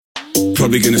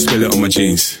Probably gonna spill it on my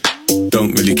jeans.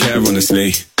 Don't really care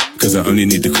honestly, cause I only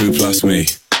need the crew plus me.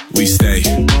 We stay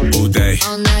all day,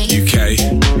 UK,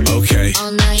 okay,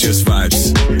 just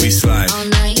vibes. We slide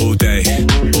all day,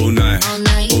 all night,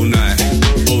 all night,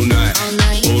 all night,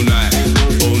 all night,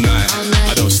 all night.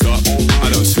 I don't stop, I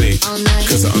don't sleep,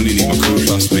 cause I only need my crew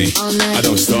plus me. I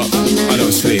don't stop, I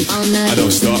don't sleep, I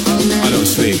don't stop, I don't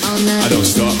sleep, I don't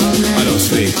stop, I don't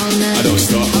sleep, I don't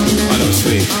stop, I don't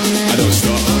sleep, I don't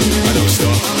stop, I don't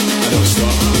stop, I don't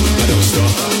stop, I don't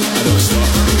stop, I don't stop,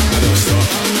 I don't stop,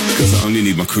 cause I only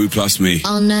need my crew plus me.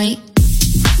 All night.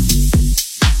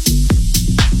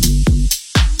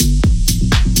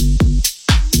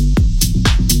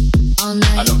 All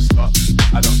night. I don't stop,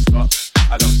 I don't stop,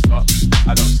 I don't stop,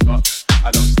 I don't stop,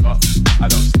 I don't stop, I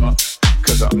don't stop,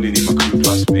 cause I only need my crew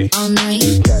plus me. All night.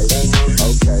 Okay,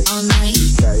 okay, All night.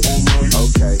 okay,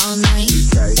 okay, All night.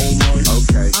 okay,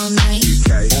 okay, All night.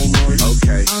 UK,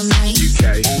 okay, All night. UK,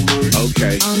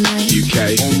 okay, All night. UK,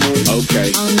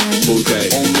 okay, All night. all day,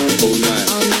 all night,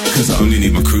 cause I only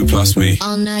need my crew plus me.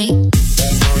 All night. All night.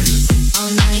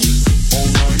 All night.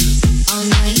 All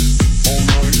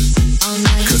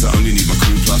night. Cause I only need my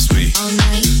crew plus me. All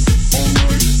night.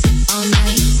 All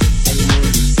night.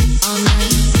 All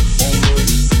night.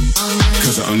 All night.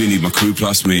 Cause I only need my crew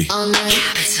plus me. All night.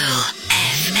 Capital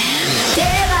FM.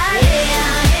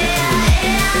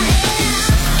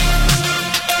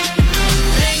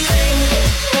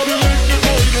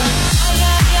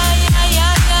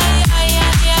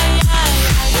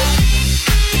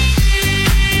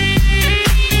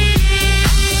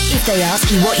 If they ask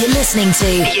you what you're listening to,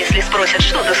 Если спросят,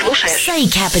 что ты слушаешь, say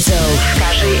Capital.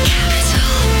 скажи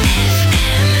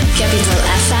Capital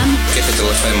FM. Capital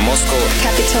FM Moscow.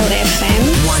 Capital FM.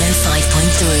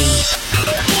 105.3.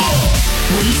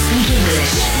 We speak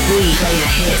English. We play the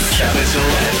hits. Capital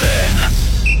FM.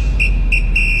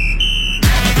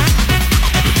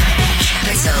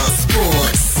 Capital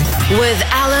Sports. With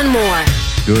Alan Moore.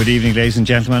 Good evening, ladies and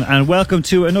gentlemen, and welcome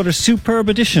to another superb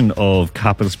edition of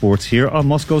Capital Sports here on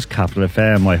Moscow's Capital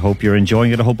FM. I hope you're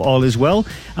enjoying it. I hope all is well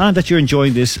and that you're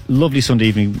enjoying this lovely Sunday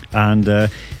evening. And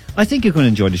I think you're going to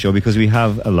enjoy the show because we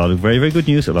have a lot of very, very good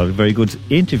news, a lot of very good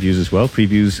interviews as well,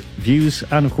 previews, views,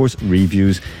 and of course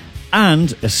reviews,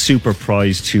 and a super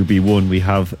prize to be won. We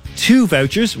have 2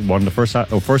 vouchers, one the first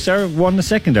hour, one the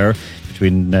second hour,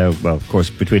 between 9,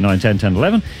 10, 10,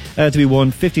 11, to be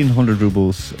won 1,500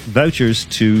 rubles vouchers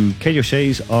to Katie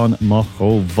O'Shea's on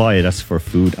Mochovaya. That's for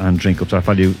food and drink, up to our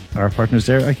value, our partners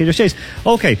there at Katie O'Shea's.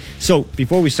 Okay, so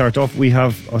before we start off, we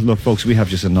have, look folks, we have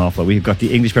just an awful lot. We've got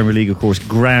the English Premier League, of course,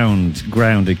 ground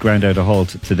out a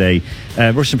halt today.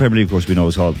 Russian Premier League, of course, we know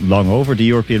is all long over. The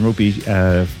European Rugby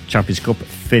Champions Cup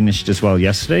finished as well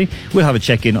yesterday. We'll have a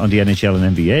check-in on the NHL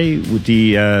and NBA with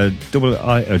the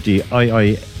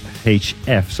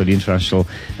IIHF, so the International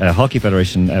Hockey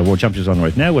Federation World Championships on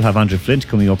right now. We'll have Andrew Flint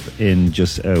coming up in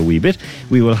just a wee bit.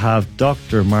 We will have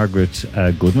Dr. Margaret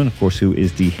Goodman, of course, who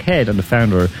is the head and the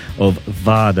founder of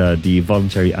VADA, the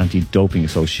Voluntary Anti-Doping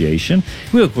Association.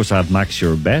 We'll, of course, have Max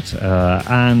Schurbet,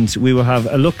 and we will have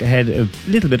a look ahead a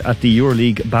little bit at the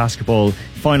EuroLeague Basketball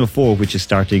Final Four, which is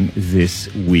starting this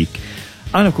week.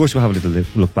 And of course we'll have a little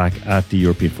look back at the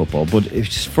European football. But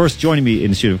first, joining me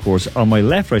in the studio, of course, on my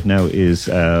left right now is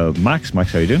Max.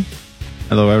 Max, how are you doing?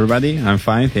 Hello everybody, I'm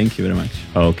fine, thank you very much.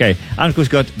 Okay, and of course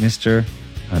got Mr.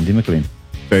 Andy McLean.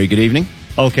 Very good evening.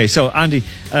 Okay, so Andy,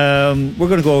 we're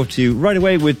going to go over to you right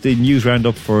away with the news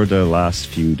roundup for the last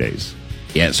few days.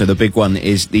 Yeah, so the big one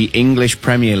is the English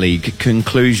Premier League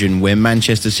conclusion, where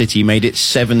Manchester City made it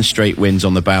 7 straight wins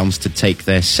on the bounce to take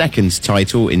their second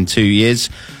title in 2 years.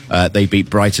 They beat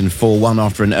Brighton 4-1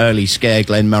 after an early scare,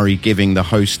 Glenn Murray giving the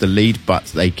hosts the lead, but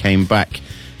they came back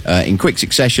in quick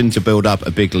succession to build up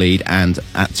a big lead and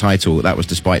at title. That was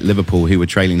despite Liverpool, who were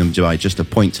trailing them by just a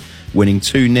point, winning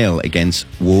 2-0 against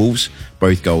Wolves.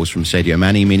 Both goals from Sadio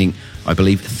Mane, meaning, I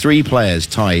believe, 3 players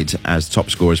tied as top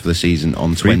scorers for the season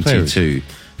on 22.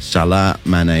 Salah,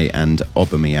 Mane and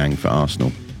Aubameyang for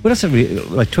Arsenal. Well, that's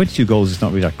like 22 goals is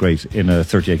not really that great in a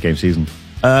 38-game season.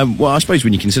 Well, I suppose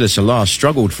when you consider Salah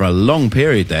struggled for a long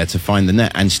period there to find the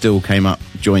net and still came up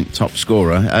joint top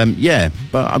scorer.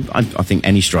 But I think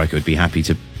any striker would be happy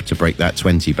to break that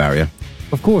 20 barrier.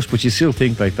 Of course, but you still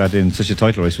think like that in such a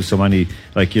title race with so many,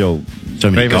 like, you know,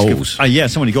 so many goals.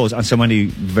 So many goals and so many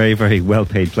very, very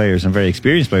well-paid players and very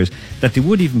experienced players that they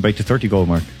would even break the 30-goal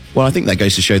mark. Well, I think that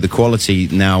goes to show the quality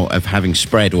now of having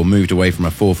spread or moved away from a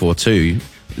 4-4-2,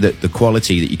 that the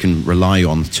quality that you can rely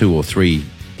on 2 or 3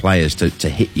 players to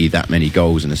hit you that many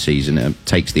goals in a season. It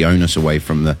takes the onus away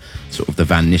from the sort of the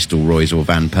Van Nistelrooys or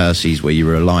Van Persies, where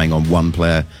you're relying on one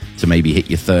player to maybe hit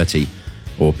you 30.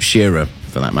 or Shearer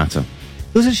for that matter.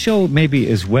 Does it show maybe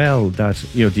as well that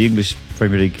the English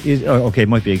Premier League is okay? It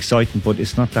might be exciting, but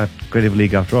it's not that great of a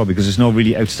league after all because there's no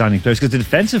really outstanding players. Because the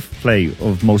defensive play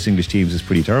of most English teams is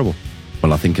pretty terrible.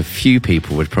 Well, I think a few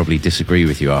people would probably disagree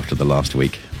with you after the last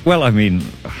week. Well, I mean,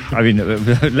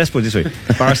 let's put it this way: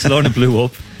 Barcelona blew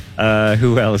up.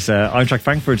 Who else? Eintracht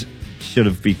Frankfurt should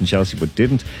have beaten Chelsea, but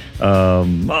didn't.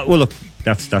 Well, look,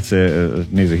 that's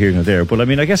neither here nor there. But I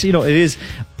mean, I guess it is.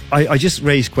 I just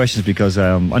raise questions because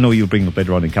I know you'll bring up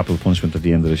later on in Capital Punishment at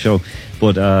the end of the show,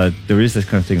 but there is this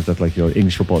kind of thing that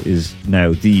English football is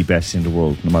now the best in the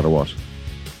world, no matter what,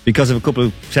 because of a couple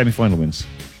of semi-final wins.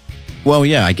 Well,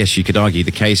 yeah, I guess you could argue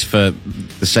the case for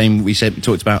the same. We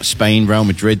talked about Spain, Real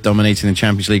Madrid dominating the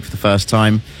Champions League for the first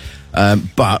time,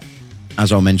 but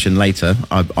as I'll mention later,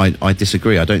 I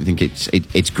disagree. I don't think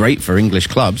it's great for English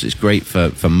clubs. It's great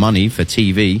for money, for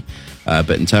TV.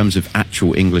 But in terms of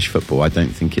actual English football, I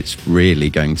don't think it's really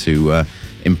going to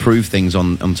improve things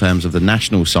on terms of the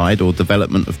national side or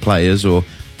development of players or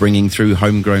bringing through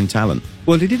homegrown talent.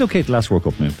 Well, they did okay at the last World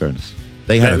Cup, in fairness.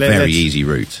 They had a very easy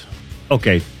route.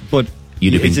 Okay, but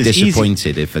you'd have been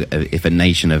disappointed if a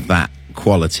nation of that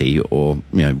quality or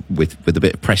with a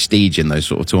bit of prestige in those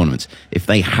sort of tournaments, if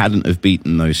they hadn't have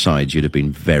beaten those sides, you'd have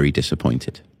been very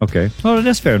disappointed. Okay, well,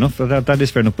 that's fair enough. That is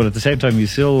fair enough. But at the same time,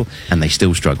 and they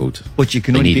still struggled. But you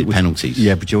can they only needed beat penalties.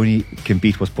 Yeah, but you only can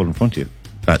beat what's put in front of you.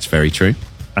 That's very true,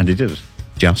 and they did it.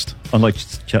 Just unlike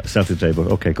Celtic today, but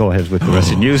okay, go ahead with the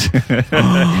rest of the news.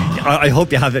 I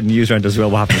hope you have that in the news round as well.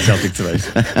 What happened to Celtic today?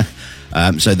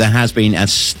 So there has been a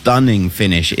stunning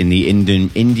finish in the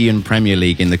Indian Premier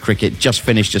League in the cricket. Just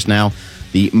finished just now.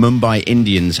 The Mumbai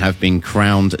Indians have been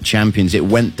crowned champions. It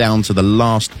went down to the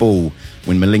last ball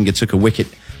when Malinga took a wicket,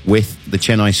 with the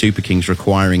Chennai Super Kings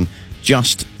requiring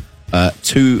just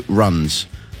 2 runs.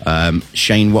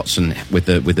 Shane Watson with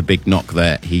the big knock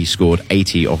there. He scored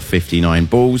 80 off 59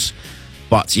 balls.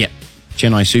 But yeah,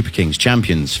 Chennai Super Kings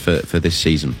champions for this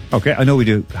season. Okay, I know we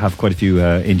do have quite a few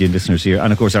Indian listeners here,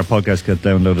 and of course our podcast got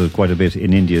downloaded quite a bit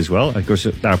in India as well. Of course,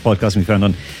 our podcast can be found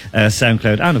on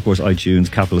SoundCloud and of course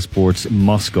iTunes. Capital Sports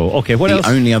Moscow. Okay, what else?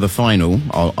 The only other final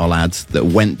I'll add that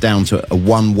went down to a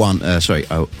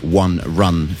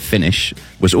 1-run finish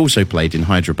was also played in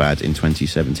Hyderabad in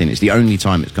 2017. It's the only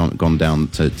time it's gone down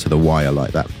to the wire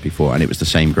like that before, and it was the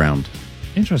same ground.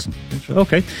 Interesting.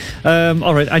 Okay,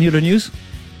 all right. Any other news?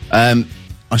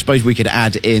 I suppose we could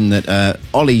add in that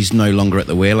Ollie's no longer at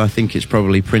the wheel. I think it's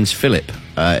probably Prince Philip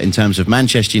in terms of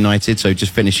Manchester United. So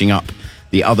just finishing up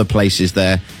the other places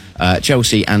there.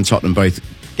 Chelsea and Tottenham both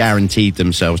guaranteed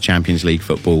themselves Champions League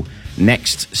football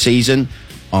next season.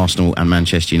 Arsenal and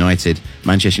Manchester United.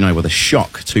 Manchester United with a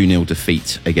shock 2-0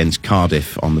 defeat against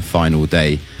Cardiff on the final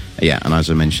day. Yeah, and as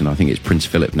I mentioned, I think it's Prince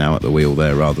Philip now at the wheel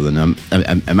there rather than...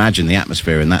 imagine the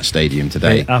atmosphere in that stadium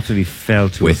today. They absolutely fell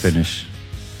to a finish.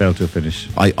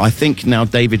 I think now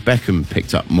David Beckham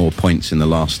picked up more points in the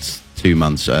last 2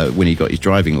 months when he got his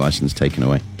driving licence taken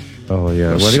away. Oh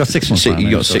yeah, well he got 6 months.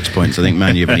 He got 6 points. I think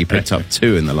Man U have only picked up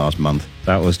 2 in the last month.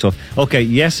 That was tough. Okay,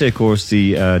 yes, of course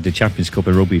the Champions Cup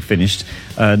in rugby finished.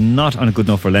 Not on a good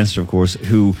enough for Leinster, of course,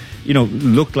 who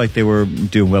looked like they were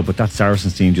doing well, but that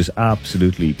Saracens team just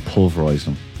absolutely pulverised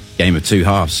them. Game of 2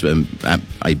 halves,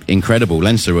 incredible.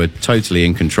 Leinster were totally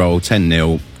in control,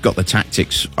 10-0. Got the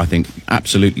tactics, I think,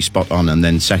 absolutely spot on. And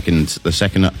then the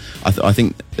second, I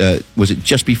think, was it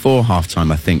just before half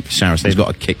time? I think Saracens got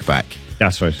a kickback.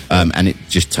 That's right. And it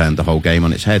just turned the whole game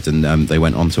on its head, and they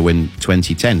went on to win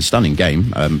 2010. Stunning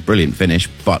game, brilliant finish,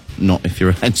 but not if you're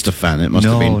a Leinster fan. It must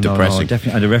have been depressing. No,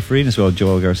 definitely. And the referee as well, Joe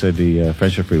Algar said the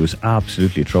French referee was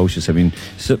absolutely atrocious. I mean,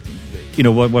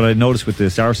 what I noticed with the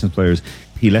Saracens players,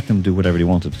 he let them do whatever they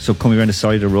wanted. So coming around the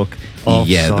side of the ruck, offside.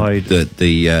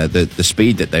 Yeah, the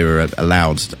speed that they were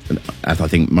allowed, I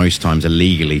think most times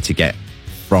illegally, to get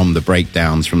from the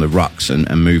breakdowns, from the rucks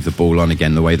and move the ball on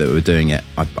again the way that we were doing it,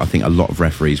 I think a lot of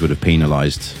referees would have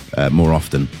penalised more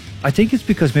often. I think it's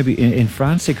because maybe in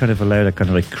France they kind of allowed a kind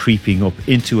of like creeping up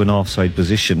into an offside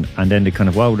position, and then they kind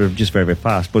of, they're just very, very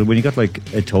fast. But when you got like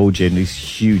a Itoje and these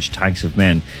huge tanks of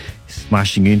men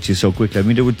smashing into you so quickly, I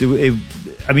mean,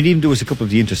 even there was a couple of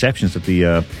the interceptions that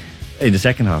in the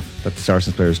second half that the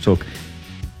Saracens players took.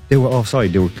 They were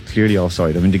offside. They were clearly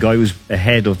offside. I mean, the guy was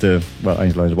ahead of the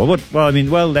Leinster will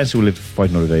live to fight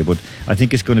another day. But I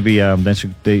think it's going to be Leinster.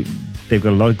 They've got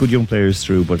a lot of good young players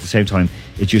through, but at the same time,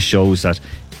 it just shows that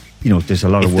there's a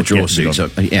lot of work. The draw suits.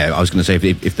 I was going to say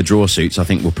if the draw suits, I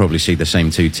think we'll probably see the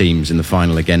same 2 teams in the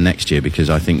final again next year, because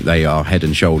I think they are head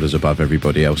and shoulders above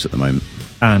everybody else at the moment.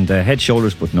 and head,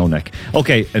 shoulders, but no neck.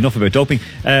 Okay, enough about doping.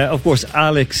 Of course,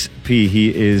 Alex P.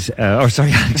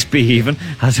 Alex B. Even.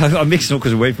 I'm mixing up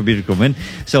because we're waiting for Peter to come in.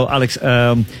 So, Alex,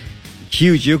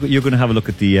 huge. You're going to have a look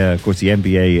at of course, the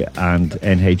NBA and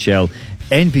NHL.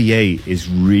 NBA is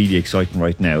really exciting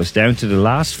right now. It's down to the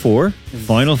last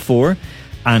final four,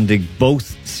 and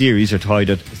both series are tied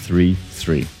at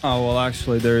 3-3. Oh, well,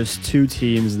 actually, there's two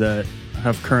teams that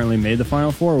have currently made the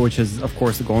Final Four, which is, of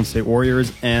course, the Golden State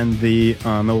Warriors and the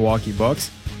Milwaukee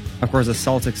Bucks. Of course, the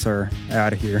Celtics are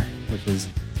out of here, which is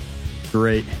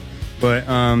great. But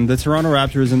the Toronto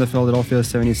Raptors and the Philadelphia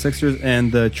 76ers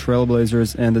and the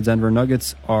Trailblazers and the Denver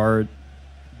Nuggets are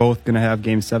both going to have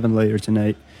Game 7 later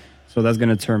tonight. So that's going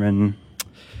to determine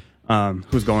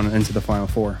who's going into the Final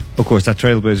Four. Of course, that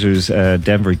Trailblazers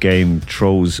Denver game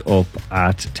throws up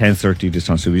at 10:30 this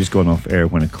time, so we're just going off air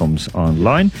when it comes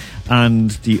online.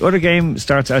 And the other game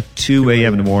starts at 2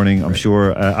 a.m. in the morning. I'm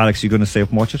sure, Alex, you're going to stay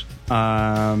up and watch it?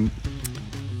 I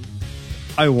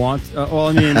want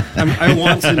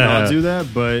to not do that,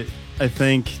 but I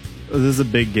think this is a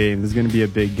big game. This is going to be a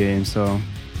big game, so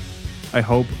I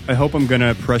hope I'm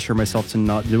gonna pressure myself to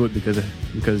not do it because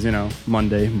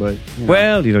Monday. But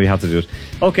well, you have to do it.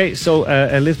 Okay, so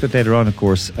a little bit later on, of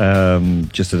course,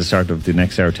 just at the start of the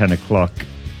next hour, 10 o'clock,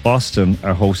 Boston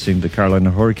are hosting the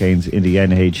Carolina Hurricanes in the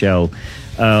NHL.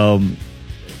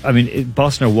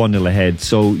 Boston are 1-0 ahead,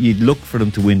 so you'd look for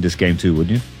them to win this game too,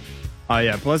 wouldn't you?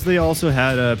 Yeah. Plus, they also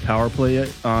had a power play.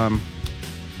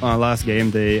 Last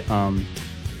game, they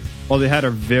had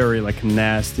a very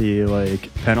nasty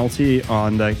penalty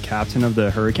on the captain of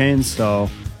the Hurricanes. So,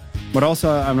 but also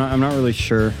I'm not really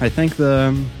sure. I think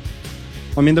the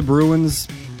Bruins.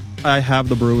 I have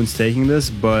the Bruins taking this,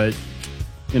 but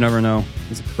you never know.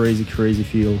 It's a crazy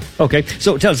field. Okay,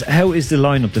 so tell us, how is the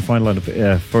final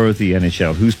lineup for the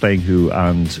NHL? Who's playing who,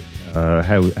 and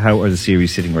how are the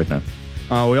series sitting right now?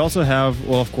 We also have,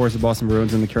 of course, the Boston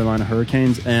Bruins and the Carolina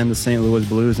Hurricanes and the St. Louis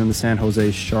Blues and the San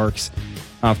Jose Sharks.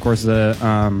 Of course, the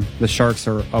Sharks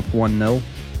are up 1-0.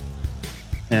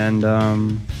 And,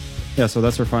 so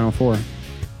that's our Final Four.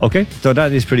 Okay, so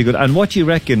that is pretty good. And what do you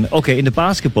reckon, in the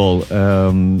basketball,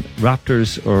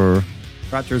 Raptors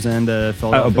and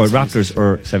Philadelphia Raptors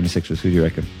or 76ers, who do you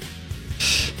reckon?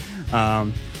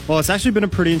 Well, it's actually been a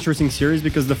pretty interesting series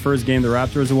because the first game the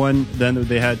Raptors won, then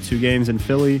they had two games in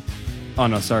Philly. Oh,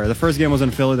 no, sorry. The first game was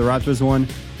in Philly, the Raptors won.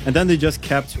 And then they just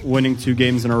kept winning 2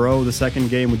 games in a row. The second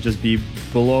game would just be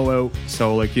blowout.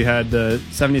 So, you had the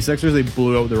 76ers, they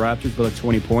blew out the Raptors by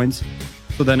 20 points.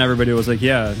 So then everybody was like,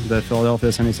 yeah, the Philadelphia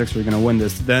 76ers are going to win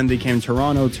this. Then they came to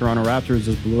Toronto Raptors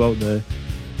just blew out the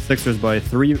Sixers by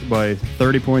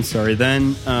 30 points, sorry.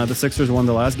 Then the Sixers won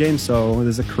the last game, so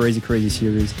this is a crazy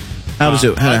series. I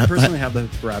personally have the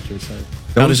Raptors side.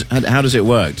 How does it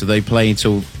work? Do they play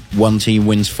until one team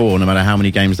wins 4, no matter how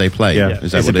many games they play? Yeah,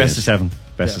 is that it's a best of 7.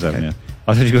 Best of 7, yeah.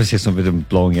 I thought you were going to say something of them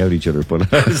blowing out each other,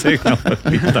 but I was like, no,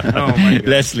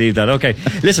 let's leave that. Okay,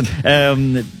 listen,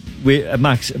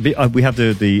 Max, we have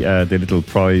the little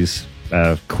prize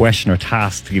question or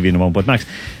task to give you in a moment. But Max,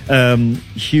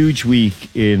 huge week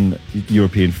in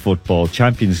European football,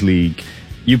 Champions League.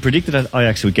 You predicted that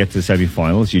Ajax would get to the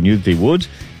semi-finals. You knew that they would,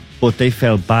 but they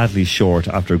fell badly short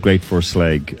after a great first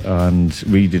leg and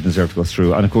really didn't deserve to go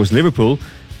through. And of course, Liverpool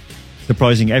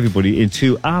surprising everybody in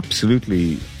 2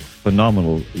 absolutely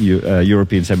phenomenal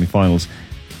European semi-finals.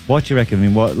 What do you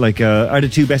reckon? Are the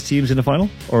 2 best teams in the final,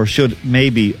 or should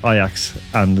maybe Ajax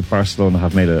and Barcelona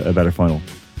have made a better final?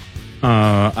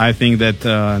 I think that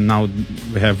now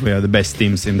we have the best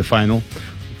teams in the final,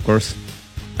 of course,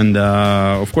 and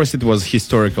of course it was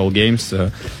historical games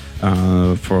for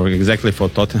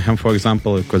Tottenham, for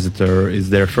example, because it is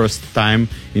their first time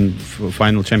in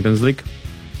final Champions League.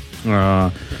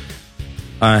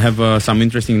 I have some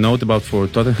interesting note about for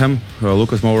Tottenham.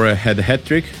 Lucas Moura had a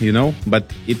hat-trick,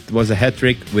 but it was a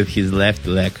hat-trick with his left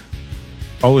leg.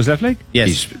 Oh, his left leg?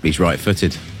 Yes. He's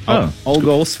right-footed. All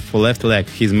goals for left leg.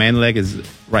 His main leg is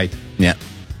right. Yeah.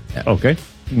 Okay.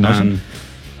 Nice.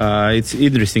 It's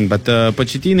interesting, but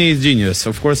Pochettino is genius.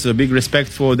 Of course, a big respect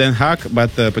for Den Haag, but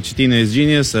Pochettino is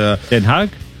genius. Den Haag?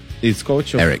 It's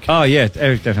coach of Eric. Oh yeah,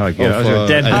 Eric Den Haag. Yeah,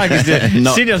 Den Haag is the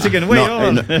city. I was thinking,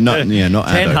 not Den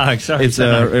Haag. Sorry, it's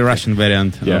a Russian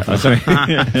variant. Yeah, sorry.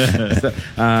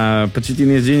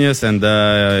 Pochettino is genius, and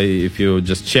if you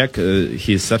just check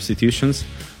his substitutions,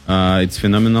 it's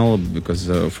phenomenal because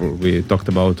we talked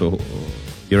about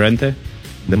Llorente,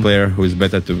 the player who is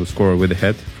better to score with the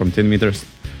head from 10 meters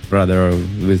rather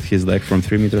with his leg from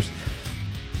 3 meters.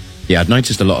 Yeah, I'd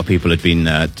noticed a lot of people had been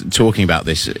talking about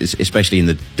this, especially in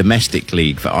the domestic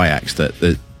league for Ajax, that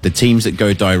the teams that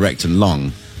go direct and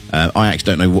long Ajax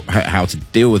don't know how to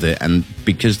deal with it, and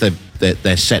because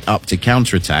they're set up to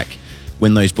counter-attack,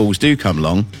 when those balls do come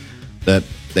along, they're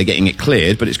getting it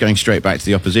cleared, but it's going straight back to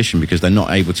the opposition because they're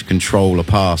not able to control a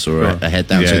pass or a head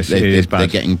down. Yeah, So it is they're bad.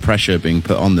 getting pressure being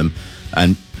put on them,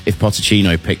 and if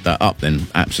Pochettino picked that up, then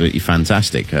absolutely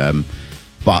fantastic.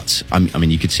 But I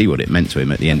mean, you could see what it meant to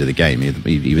him at the end of the game.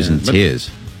 He was in tears.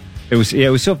 It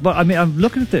was so. But I mean, I'm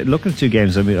looking at the two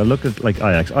games. I mean, I look at like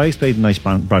Ajax. Ajax played a nice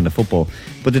brand of football,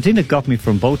 but the thing that got me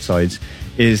from both sides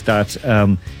is that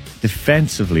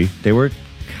defensively they were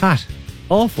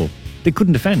awful. They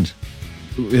couldn't defend.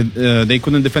 They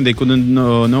couldn't defend. They couldn't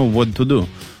know what to do.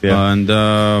 Yeah. And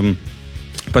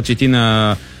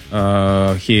Pochettino,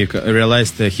 he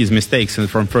realized his mistakes. And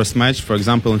from first match, for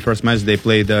example, in first match they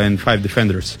played in 5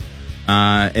 defenders.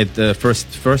 At the first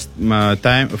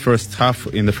half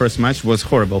in the first match was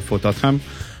horrible for Tottenham,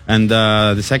 and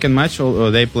the second match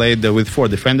they played with 4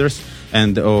 defenders.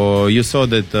 And you saw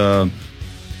that.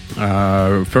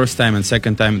 First time and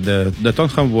second time the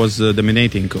Tottenham was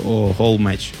dominating whole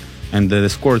match, and the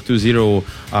score 2-0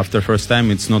 after first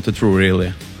time, it's not true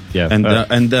really. Yeah. And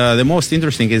the most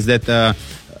interesting is that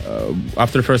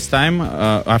after the first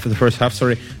half,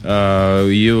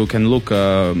 you can look,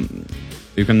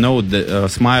 you can know the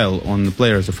smile on the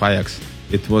players of Ajax.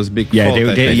 It was big fault.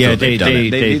 They that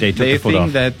took the foot think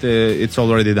off. that it's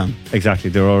already done. Exactly,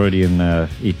 they're already in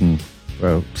eating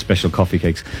special coffee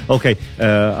cakes. Okay,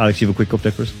 Alex, you have a quick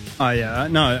update for us? Yeah.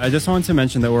 No, I just wanted to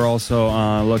mention that we're also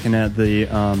looking at the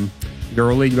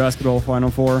EuroLeague basketball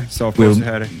Final Four. So of course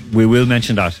We will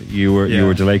mention that. You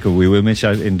were delayed. We will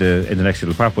mention that in the next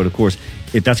little part. But of course,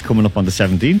 that's coming up on the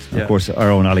 17th. Yeah. Of course,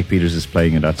 our own Alec Peters is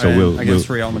playing in that. So we'll against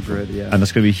Real Madrid. Yeah. and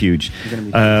that's going to be huge. It's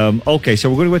gonna be Okay, so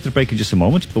we're going to go to the break in just a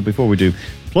moment. But before we do,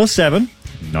 +7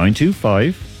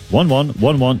 925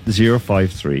 11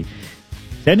 053.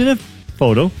 Send in a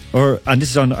photo, and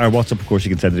this is on our WhatsApp, of course. You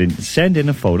can send it in. Send in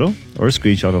a photo or a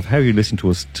screenshot of how you're listening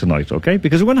to us tonight, okay?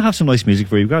 Because we're going to have some nice music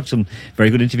for you. We've got some very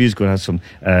good interviews. We're going to have some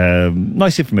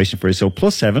nice information for you. So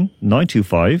 +7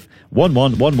 925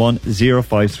 11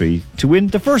 053 to win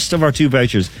the first of our 2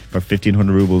 vouchers for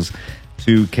 1,500 rubles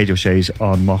to Kate O'Shea's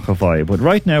on Mochovai. But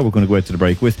right now we're going to go out to the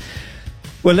break with,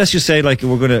 well, let's just say, like,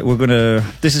 we're gonna.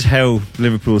 This is how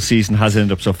Liverpool's season has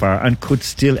ended up so far, and could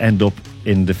still end up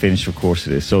in the finish, of course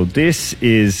it is. So this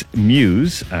is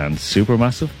Muse and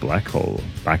Supermassive Black Hole.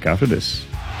 Back after this.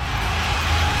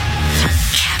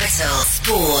 Capital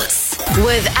Sports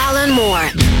with Alan Moore.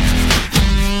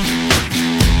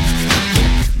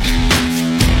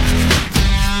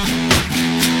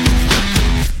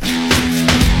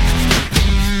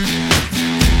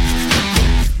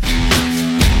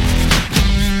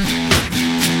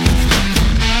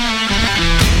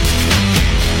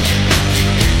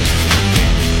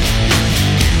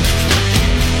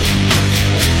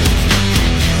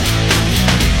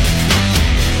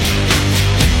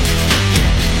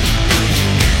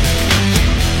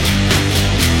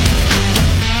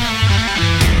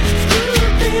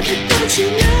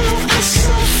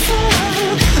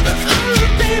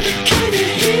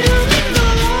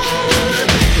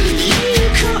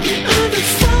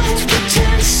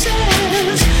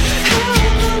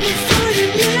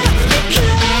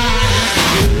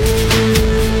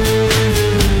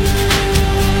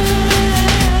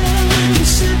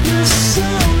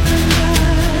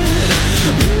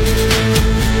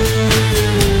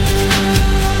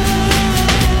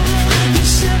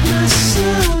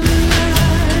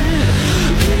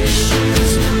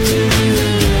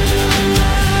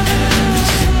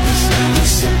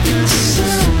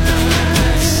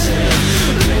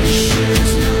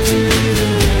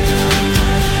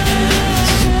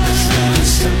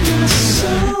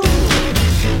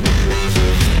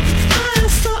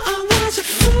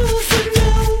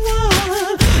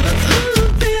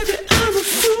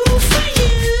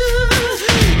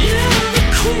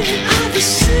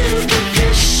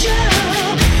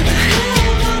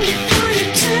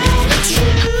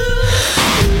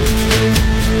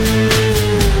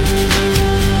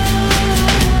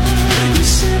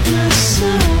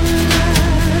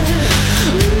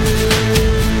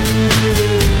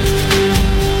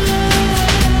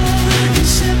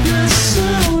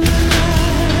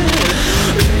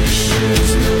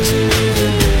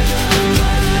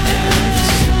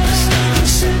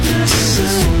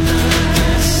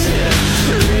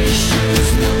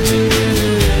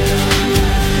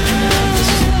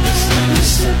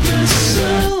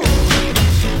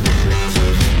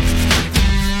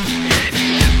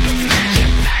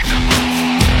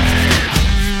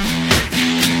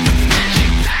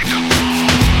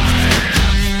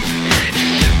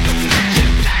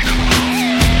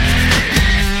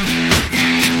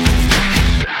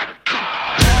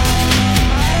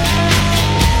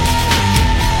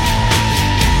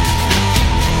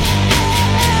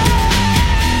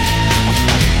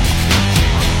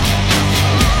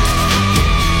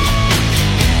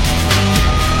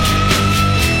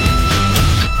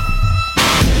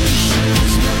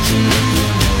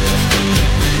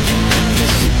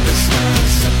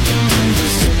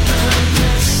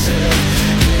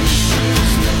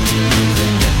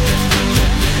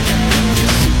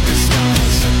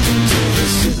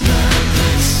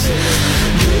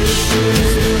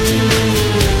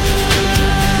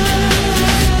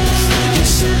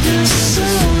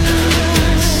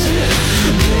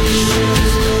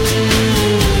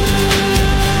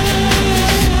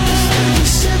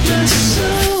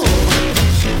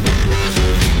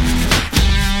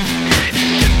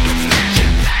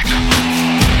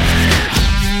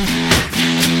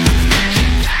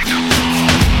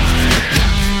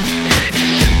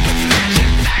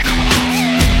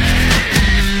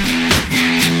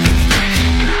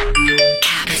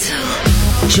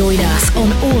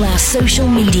 social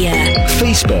media.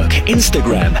 Facebook,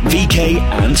 Instagram, VK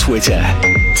and Twitter.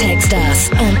 Text us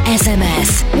on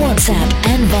SMS, WhatsApp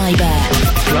and Viber.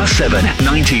 +7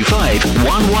 925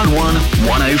 111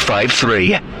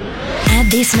 1053.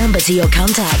 Add this number to your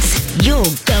contacts. You're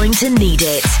going to need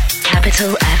it.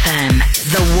 Capital FM,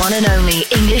 the one and only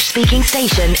English-speaking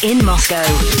station in Moscow.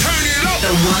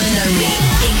 The one and only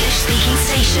English-speaking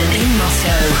station in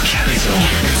Moscow. Capital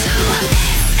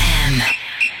FM.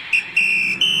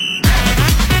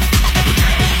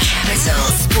 Capital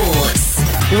Sports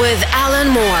with Alan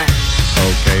Moore.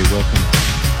 Okay,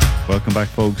 welcome back,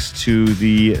 folks, to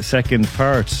the second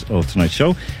part of tonight's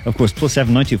show. Of course, +7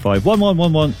 925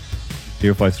 1111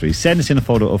 053. Send us in a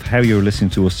photo of how you're listening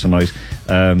to us tonight.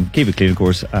 Keep it clean, of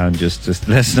course, and just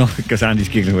let us know, because Andy's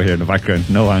giggling away here in the background.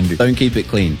 No, Andy. Don't keep it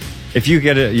clean. If you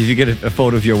get a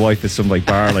photo of your wife at some like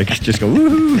bar, like just go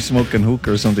woohoo, smoking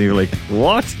hookah or something, you're like,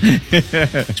 what?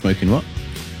 Smoking what?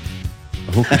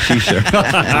 A hookah shisha.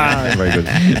 Very good.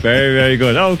 Very, very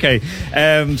good. Okay.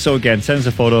 So again, send us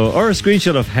a photo or a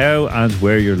screenshot of how and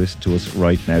where you're listening to us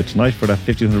right now tonight for that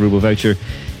 1,500 ruble voucher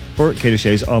for Kato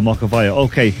Shays on Mokovaya.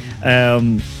 Okay,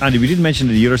 Andy, we didn't mention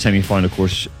the other semi-final, of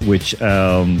course, which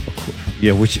was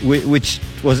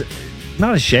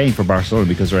not a shame for Barcelona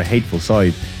because they're a hateful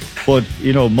side. But,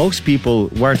 you know, most people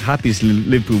weren't happy to see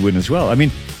Liverpool win as well. I mean,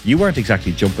 you weren't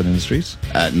exactly jumping in the streets.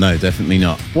 No, definitely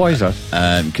not. Why is that?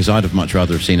 Because I'd have much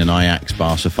rather have seen an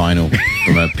Ajax-Barca final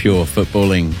from a pure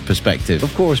footballing perspective.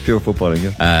 Of course, pure footballing,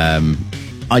 yeah.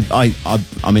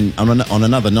 I mean, on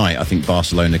another night, I think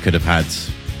Barcelona could have had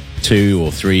 2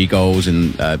 or 3 goals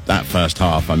in that first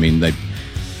half. I mean, they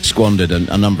squandered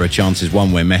a number of chances.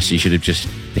 One where Messi should have just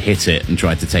hit it and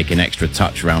tried to take an extra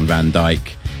touch around Van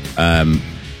Dijk.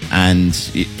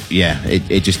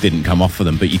 It just didn't come off for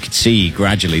them. But you could see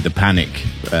gradually the panic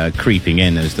creeping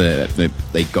in as they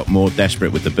got more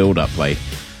desperate with the build-up play.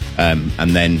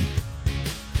 And then,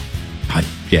 I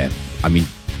mean,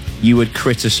 you would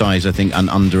criticise, I think, an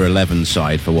under-11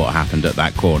 side for what happened at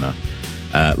that corner.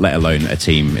 Let alone a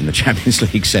team in the Champions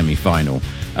League semi-final.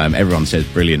 Everyone says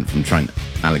brilliant from Trent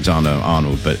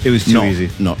Alexander-Arnold, but it was too easy.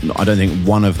 I don't think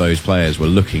one of those players were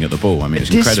looking at the ball. I mean, it's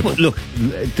incredible. Look,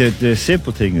 the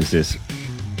simple thing is this: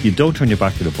 you don't turn your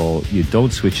back to the ball, you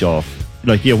don't switch off.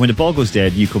 Like, when the ball goes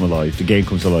dead, you come alive. The game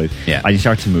comes alive, and you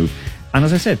start to move. And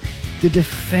as I said, the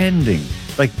defending,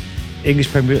 like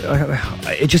English Premier,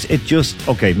 it just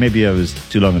okay. Maybe I was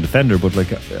too long a defender, but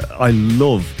like I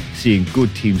love seeing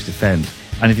good teams defend.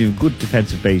 And if you have a good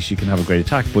defensive base, you can have a great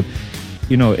attack. But,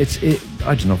 you know,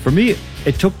 I don't know. For me,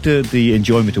 it took the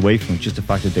enjoyment away from it, just the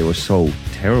fact that they were so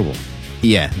terrible.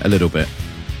 Yeah, a little bit.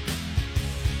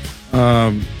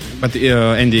 But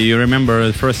Andy, you remember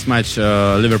the first match,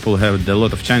 Liverpool had a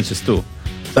lot of chances too.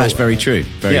 That's very true.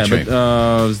 Very true.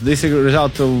 But this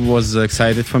result was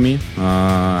excited for me.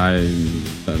 I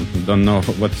don't know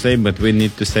what to say, but we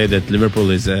need to say that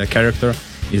Liverpool is a character,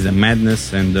 is a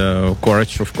madness and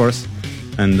courage, of course.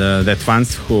 And that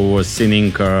fans who was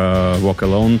singing Walk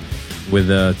Alone with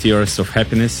tears of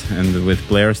happiness and with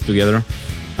players together.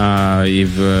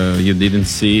 If you didn't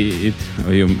see it,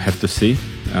 you have to see.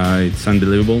 It's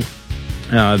unbelievable.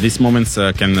 These moments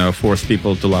can force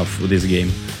people to love this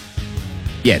game.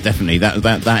 Yeah, definitely.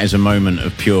 That is a moment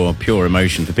of pure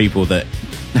emotion for people that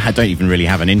don't even really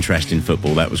have an interest in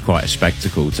football. That was quite a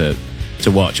spectacle to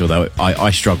watch, although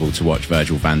I struggle to watch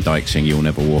Virgil van Dijk sing You'll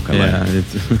Never Walk Alone. Yeah,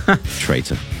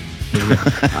 Traitor.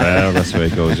 Well, that's the way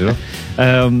it goes, you know.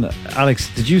 Alex,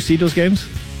 did you see those games?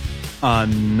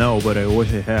 No, but I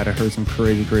wish I had. I heard some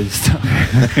crazy stuff.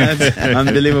 That's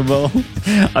unbelievable.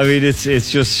 I mean,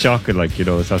 it's just shocking, like, you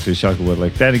know, it's absolutely shocking. But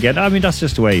like, then again, I mean, that's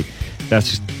just the way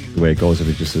it goes. I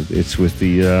mean, it's with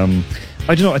the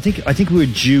I don't know. I think we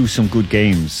were due some good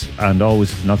games, and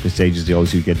always not the stages they always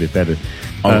do get a bit better.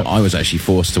 I was actually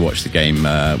forced to watch the game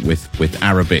with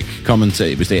Arabic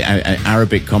commentary. It was the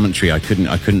Arabic commentary I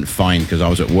couldn't find because I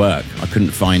was at work. I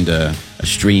couldn't find a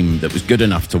stream that was good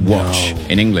enough to watch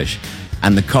in English.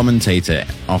 And the commentator,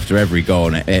 after every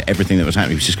goal and everything that was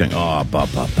happening, was just going, he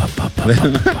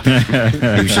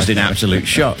was just in absolute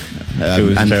shock. It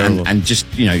was terrible. And just,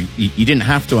 you know, you didn't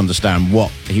have to understand what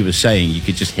he was saying. You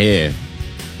could just hear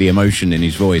the emotion in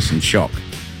his voice and shock.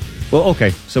 Well,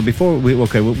 okay. So before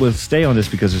we'll stay on this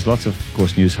because there's lots of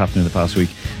course, news happening in the past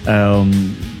week.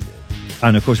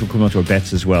 And of course, we'll come on to our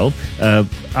bets as well.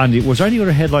 Andy, was there any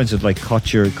other headlines that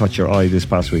caught your eye this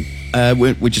past week?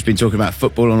 We've just been talking about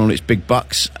football and all its big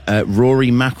bucks. Rory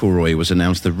McIlroy was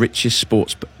announced the richest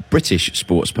British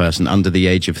sports person under the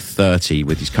age of 30,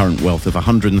 with his current wealth of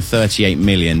 138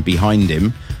 million. Behind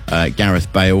him,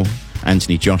 Gareth Bale,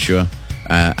 Anthony Joshua,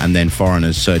 and then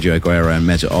foreigners Sergio Aguero and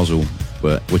Mesut Ozil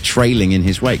were trailing in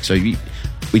his wake. So we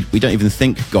don't even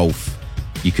think golf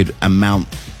you could amount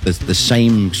the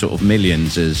same sort of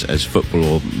millions as football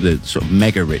or the sort of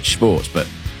mega rich sports, but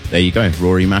there you go.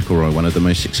 Rory McIlroy, one of the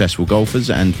most successful golfers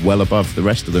and well above the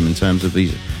rest of them in terms of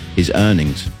his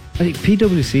earnings. I think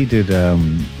PwC did a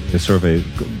survey,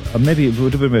 maybe it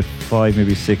would have been about 5,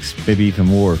 maybe 6, maybe even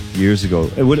more years ago.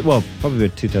 Probably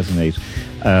about 2008.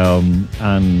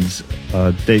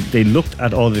 They looked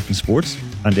at all the different sports,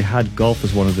 and they had golf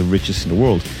as one of the richest in the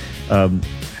world.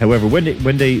 However,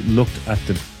 when they looked at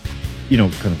the,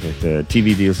 kind of like the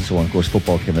TV deals and so on, of course,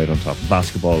 football came out on top,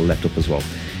 basketball leapt up as well.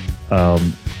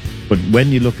 But when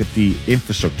you look at the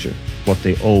infrastructure, what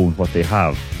they own, what they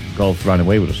have, golf ran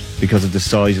away with it because of the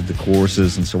size of the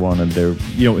courses and so on, and they're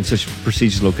in such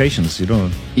prestigious locations.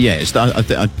 Yeah, it's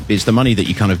the money that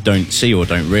you kind of don't see or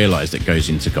don't realise that goes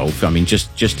into golf. I mean,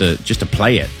 just to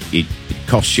play it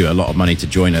costs you a lot of money to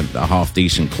join a half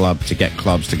decent club, to get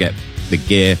clubs, to get the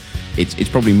gear. It's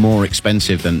probably more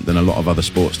expensive than a lot of other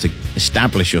sports to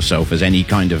establish yourself as any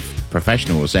kind of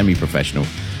professional or semi-professional.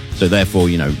 So therefore,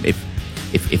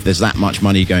 if there's that much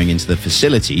money going into the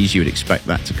facilities, you would expect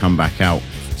that to come back out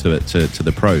to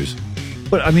the pros.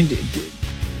 But I mean,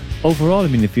 overall, I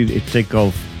mean, if you take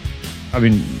golf, I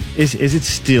mean, is it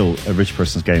still a rich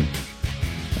person's game?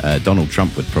 Donald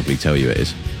Trump would probably tell you it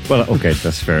is. Well, okay,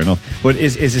 that's fair enough. But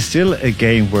is it still a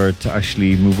game where to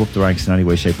actually move up the ranks in any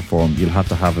way, shape or form, you'll have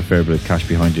to have a fair bit of cash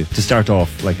behind you to start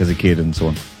off, like as a kid and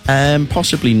so on?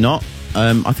 Possibly not.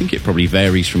 I think it probably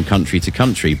varies from country to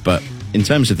country, but in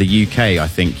terms of the UK, I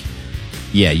think,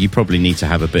 yeah, you probably need to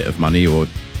have a bit of money or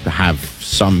have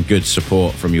some good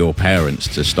support from your parents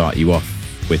to start you off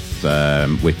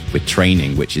with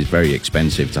training, which is very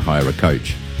expensive to hire a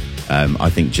coach. I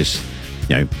think just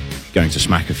going to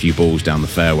smack a few balls down the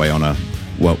fairway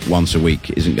once a week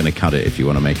isn't going to cut it if you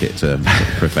want to make it to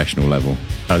professional level.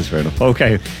 That's fair enough.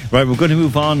 Okay, right, we're going to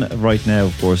move on right now,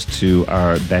 of course, to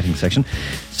our betting section.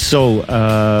 So,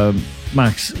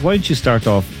 Max, why don't you start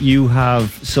off? You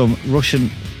have some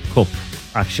Russian Cup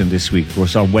action this week, of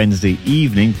course, on Wednesday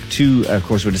evening. Of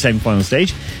course, with the semi-final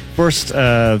stage. First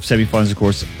semi-finals, of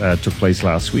course, took place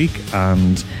last week,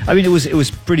 and I mean, it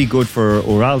was pretty good for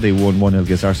Ural. They won 1-0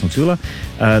 against Arsenal Tula.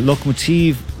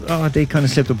 Lokomotiv, they kind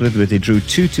of slipped up a little bit. They drew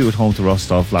 2-2 at home to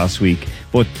Rostov last week,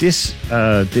 but this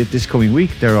coming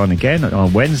week they're on again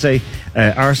on Wednesday.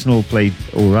 Arsenal played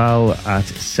Ural at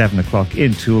 7 o'clock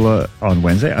in Tula on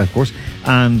Wednesday, of course,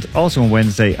 and also on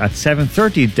Wednesday at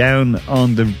 7:30 down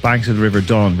on the banks of the River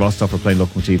Don. Rostov are playing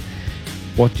Lokomotiv.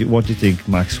 What do you think,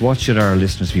 Max? What should our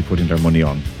listeners be putting their money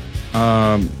on?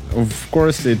 Of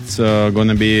course, it's going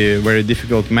to be a very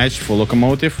difficult match for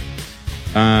Lokomotiv,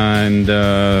 and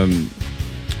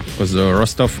because the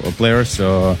Rostov players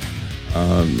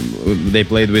they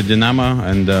played with Dynamo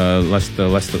and last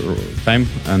time,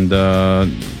 and a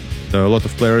lot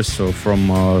of players from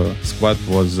squad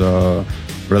was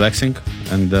relaxing,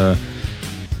 and that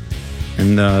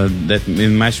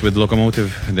in match with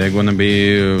Lokomotiv they're going to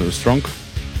be strong.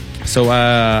 So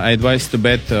I advise to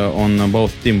bet on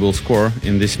both teams will score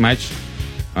in this match.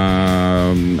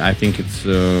 I think it's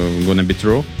going to be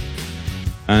true.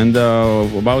 And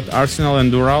about Arsenal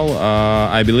and Ural,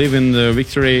 I believe in the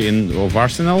victory of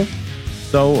Arsenal.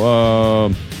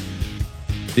 So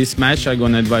this match I'm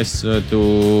going to advise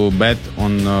to bet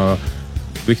on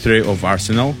victory of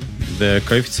Arsenal. The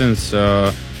coefficients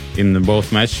in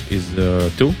both match is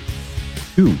 2.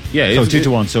 2? Yeah. So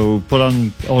 2-1. So put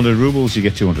on all the rubles, you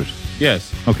get 200.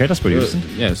 Yes. Okay, that's pretty decent.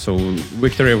 Yeah, so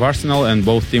victory of Arsenal, and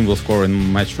both teams will score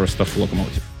in match for Rostov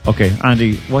Lokomotiv. Okay,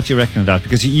 Andy, what do you reckon of that?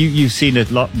 Because you've seen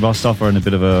that Rostov are in a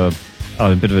bit of a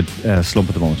slump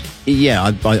at the moment.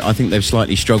 Yeah, I think they've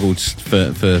slightly struggled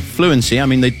for fluency. I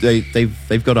mean,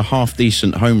 they've got a half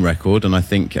decent home record, and I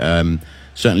think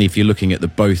certainly if you're looking at the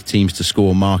both teams to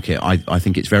score market, I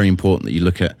think it's very important that you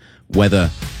look at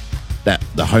whether that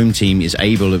the home team is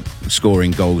able of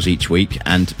scoring goals each week,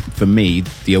 and for me,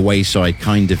 the away side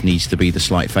kind of needs to be the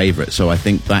slight favourite. So I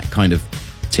think that kind of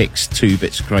ticks 2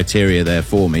 bits of criteria there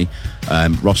for me.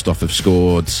 Rostov have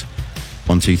scored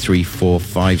 1, 2, 3, 4,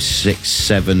 5, 6,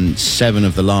 7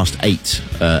 of the last 8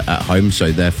 at home.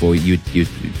 So therefore, you'd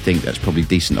think that's probably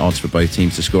decent odds for both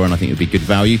teams to score, and I think it would be good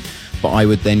value. But I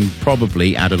would then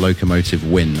probably add a Lokomotiv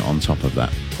win on top of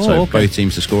that. Both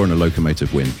teams to score and a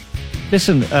Lokomotiv win.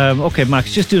 Listen, okay,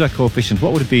 Max, just do that coefficient.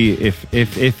 What would it be if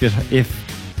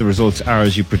the results are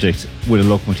as you predict with a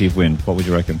Lokomotiv win? What would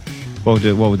you reckon? What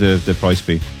would the price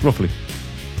be, roughly?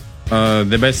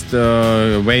 The best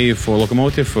way for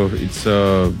Lokomotiv, it's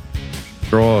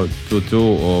draw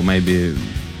 2-2, or maybe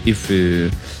if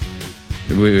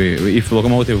if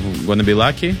Lokomotiv gonna be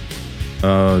lucky,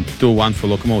 2-1 for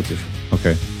Lokomotiv.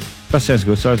 Okay. That sounds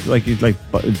good. So I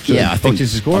think to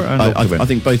score and Loco to win. I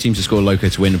think both teams to score. Loco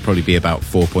to win would probably be about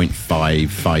 4.5,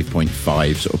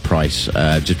 5.5 sort of price,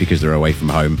 just because they're away from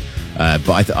home.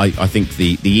 But I think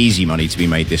the easy money to be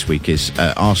made this week is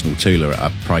Arsenal Tula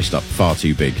are priced up far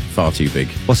too big.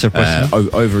 What's their price?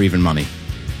 Over even money.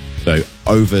 So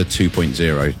over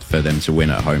 2.0 for them to win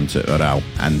at home to Ural.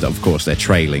 And of course they're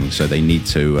trailing, so they need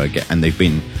to get, and they've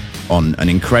been on an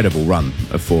incredible run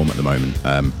of form at the moment.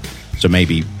 So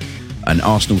maybe an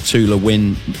Arsenal Tula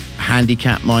win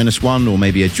handicap -1, or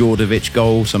maybe a Djordjevic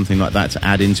goal, something like that to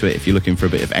add into it if you're looking for a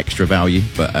bit of extra value.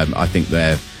 But I think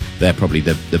they're probably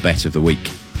the bet of the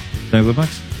week. Sound good,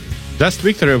 Max? Just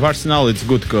victory of Arsenal, it's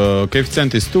good.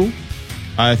 Coefficient is 2.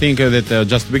 I think that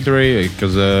just victory,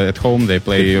 because at home they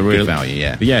play good value,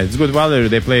 yeah. Yeah, it's good value.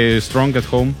 They play strong at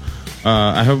home.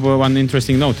 I have one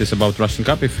interesting notice about Russian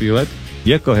Cup, if you let.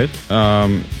 Yeah, go ahead.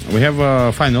 We have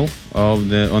a final on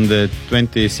the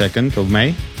 22nd of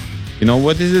May. You know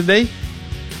what is the day?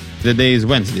 The day is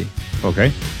Wednesday.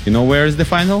 Okay. You know where is the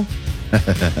final?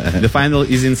 The final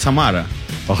is in Samara.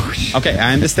 Oh, okay,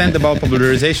 I understand about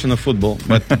popularization of football,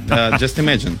 but just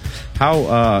imagine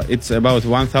how it's about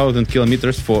 1,000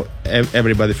 kilometers for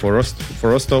everybody, for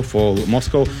Rostov, for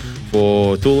Moscow,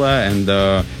 for Tula, and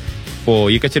for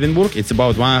Yekaterinburg. It's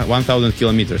about 1,000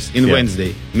 kilometers in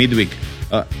Wednesday, midweek.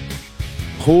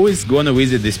 Who is going to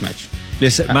visit this match?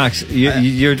 Listen, Max,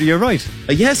 you're right.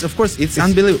 Yes, of course, it's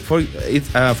unbelievable.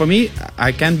 For me,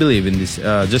 I can't believe in this.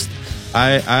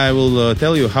 I will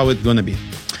tell you how it's going to be.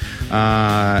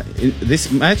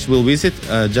 This match will visit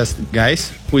just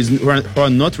guys who are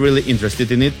not really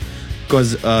interested in it,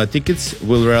 because tickets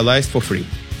will realize for free.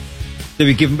 They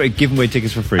will give away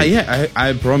tickets for free. Yeah,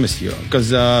 I promise you, because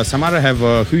Samara have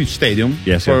a huge stadium.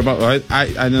 Yes, for about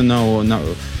I don't know. No,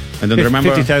 I don't remember.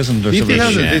 50,000 or something.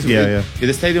 50,000. Yeah. It's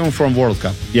a stadium from World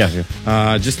Cup. Yeah.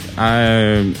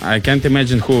 I can't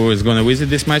imagine who is going to visit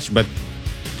this match, but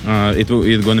it's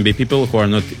going to be people who are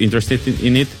not interested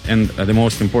in it. And the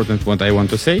most important what I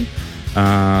want to say,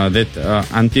 that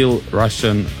until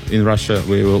in Russia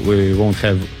we won't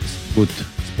have good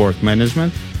sport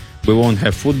management, we won't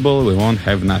have football, we won't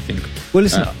have nothing. Well,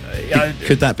 listen,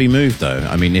 could that be moved though?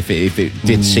 I mean, if it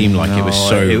did seem like it was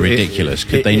so ridiculous,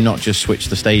 could they not just switch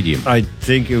the stadium? I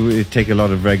think it would take a lot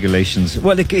of regulations.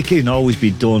 Well, it can always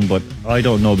be done, but I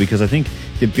don't know, because I think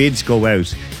the bids go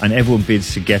out and everyone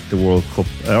bids to get the World Cup,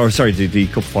 the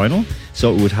Cup final.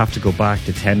 So it would have to go back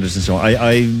to tenders and so on.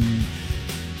 I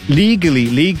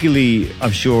legally,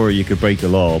 I'm sure you could break the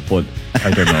law, but I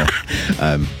don't know.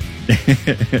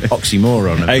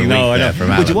 Oxymoron. I know.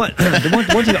 But the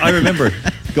one thing I remember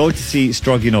going to see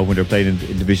Strogino when they were playing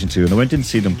in Division 2, and I went in to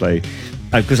see them play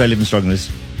because I lived in Strogino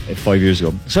 5 years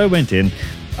ago. So I went in,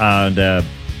 and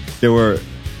there were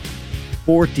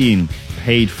 14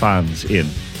 paid fans in.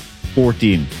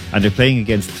 14, and they're playing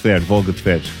against Tver, Volga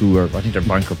Tver, who are, I think they're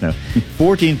bankrupt now.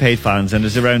 14 paid fans, and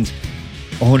there's around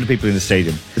 100 people in the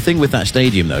stadium. The thing with that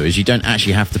stadium, though, is you don't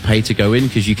actually have to pay to go in,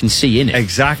 because you can see in it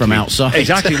from outside.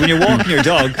 Exactly. When you're walking your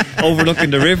dog overlooking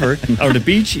the river or the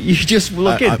beach, you just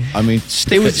look in. I mean,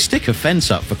 stick a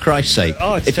fence up, for Christ's sake.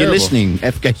 Oh, it's if terrible. You're listening,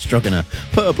 FK Strogano,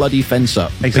 put a bloody fence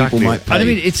up. Exactly. People might pay. And I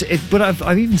mean, but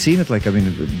I've even seen it,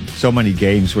 so many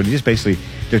games where they just basically,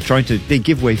 they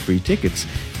give away free tickets.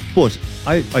 But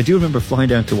I do remember flying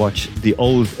down to watch the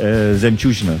old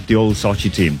Zemchuzhina, the old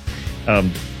Sochi team.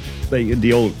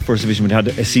 The old First Division, we had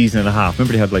a season and a half.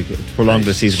 Remember, they had prolonged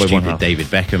the season by one half. David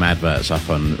Beckham adverts up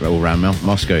all around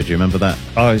Moscow. Do you remember that?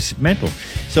 Oh, it's mental.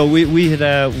 So we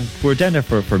were down there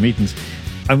for meetings,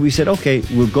 and we said, okay,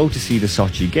 we'll go to see the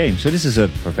Sochi game. So this is a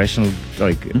professional,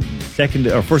 second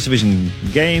or First Division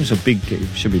game, so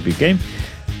should be a big game.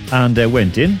 And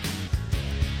went in.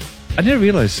 I didn't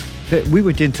realise that we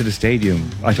went into the stadium.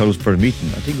 I thought it was for a meeting.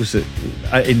 I think it was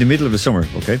in the middle of the summer.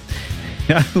 Okay.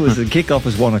 It was the kickoff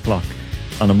was 1 o'clock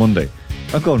on a Monday.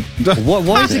 I'm going,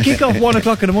 why is the kickoff 1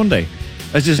 o'clock on a Monday?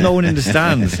 There's just no one in the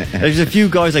stands. There's a few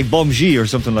guys like Bomji or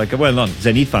something like, well, not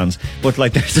Zenit fans, but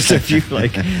there's just a few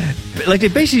they're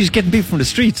basically just getting people from the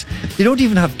streets. They don't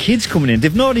even have kids coming in.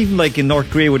 They've not even in North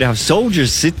Korea where they have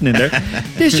soldiers sitting in there.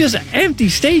 There's just an empty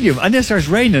stadium, and then it starts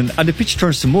raining and the pitch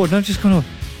turns to mud, and I'm just going,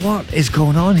 what is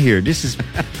going on here? This is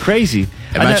crazy.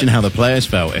 Imagine how the players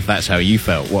felt if that's how you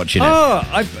felt watching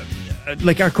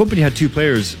it. Our company had 2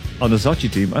 players on the Sochi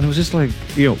team, and it was just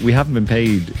we haven't been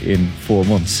paid in 4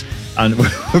 months, and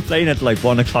we're playing at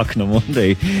 1 o'clock on a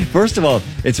Monday. First of all,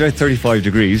 it's around 35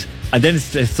 degrees. And then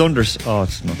it's thunders. Oh,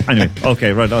 it's not. Anyway,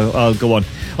 okay, right, I'll go on.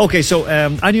 Okay, so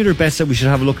any other bets that we should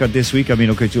have a look at this week? I mean,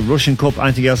 okay, so Russian Cup,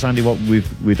 anything else, Andy, what we've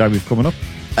coming up?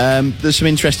 There's some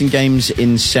interesting games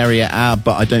in Serie A,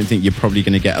 but I don't think you're probably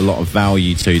going to get a lot of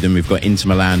value to them. We've got Inter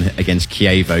Milan against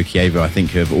Chievo. Chievo, I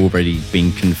think, have already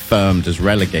been confirmed as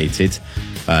relegated.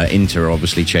 Inter are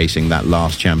obviously chasing that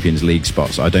last Champions League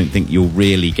spot, so I don't think you'll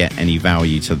really get any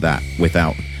value to that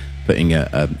without putting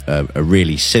a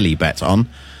really silly bet on.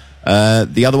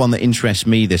 The other one that interests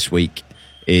me this week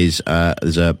is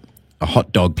there's a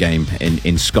hot dog game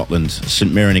in Scotland.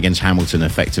 St Mirren against Hamilton.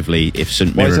 Effectively, if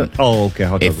St Mirren, hot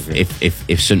dog.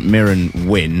 If St Mirren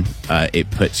win, it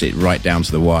puts it right down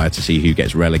to the wire to see who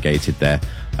gets relegated there.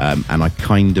 And I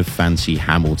kind of fancy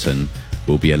Hamilton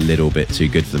will be a little bit too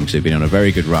good for them because they've been on a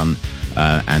very good run,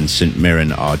 and St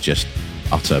Mirren are just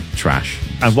utter trash.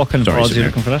 And what kind of odds are you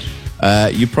looking for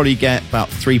that? You probably get about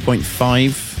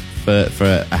 3.5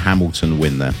 for a Hamilton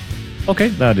win there. Okay,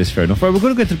 that is fair enough. Right, we're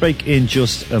going to get to the break in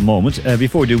just a moment.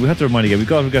 Before we do, we have to remind again, we've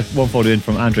got one photo in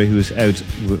from Andre, who's out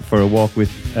for a walk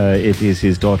with, it is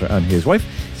his daughter and his wife.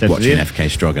 Watching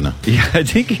FK Stroganoff. Yeah, I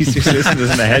think he's just listening to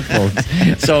us in the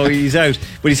headphones. So he's out.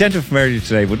 But he sent it from earlier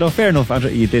today. But no, fair enough,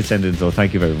 Andre, you did send it in, so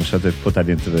thank you very much. I had to put that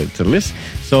into the list.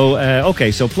 So,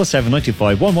 okay, so +7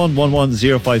 95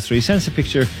 1111 053. Send us a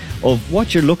picture of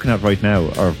what you're looking at right now,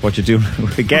 or what you're doing.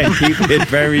 Again, keep it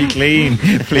very clean,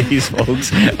 please,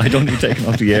 folks. I don't need taking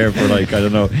off the air for, like, I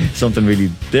don't know, something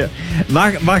really...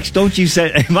 Max, don't you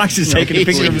say... Max is taking a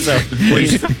picture of himself.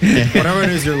 Please. Whatever it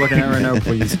is you're looking at right now,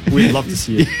 please. We'd love to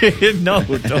see it. No,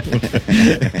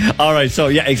 don't. All right, so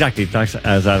yeah, exactly, that's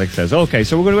as Alex says. Okay,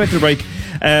 so we're going to go to the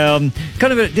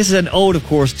break. This is an ode, of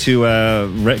course, to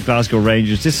Glasgow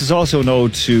Rangers. This is also an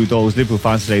ode to those Liverpool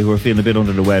fans today who are feeling a bit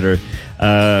under the weather.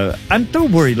 And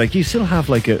don't worry, like, you still have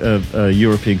like a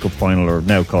European Cup final, or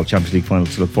now called Champions League final,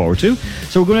 to look forward to.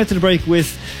 So we're going to the break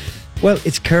with, well,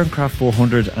 it's Kernkraft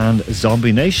 400 and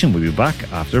Zombie Nation. We'll be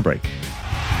back after the break.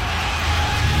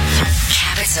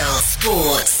 Capital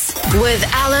Sports with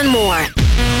Alan Moore.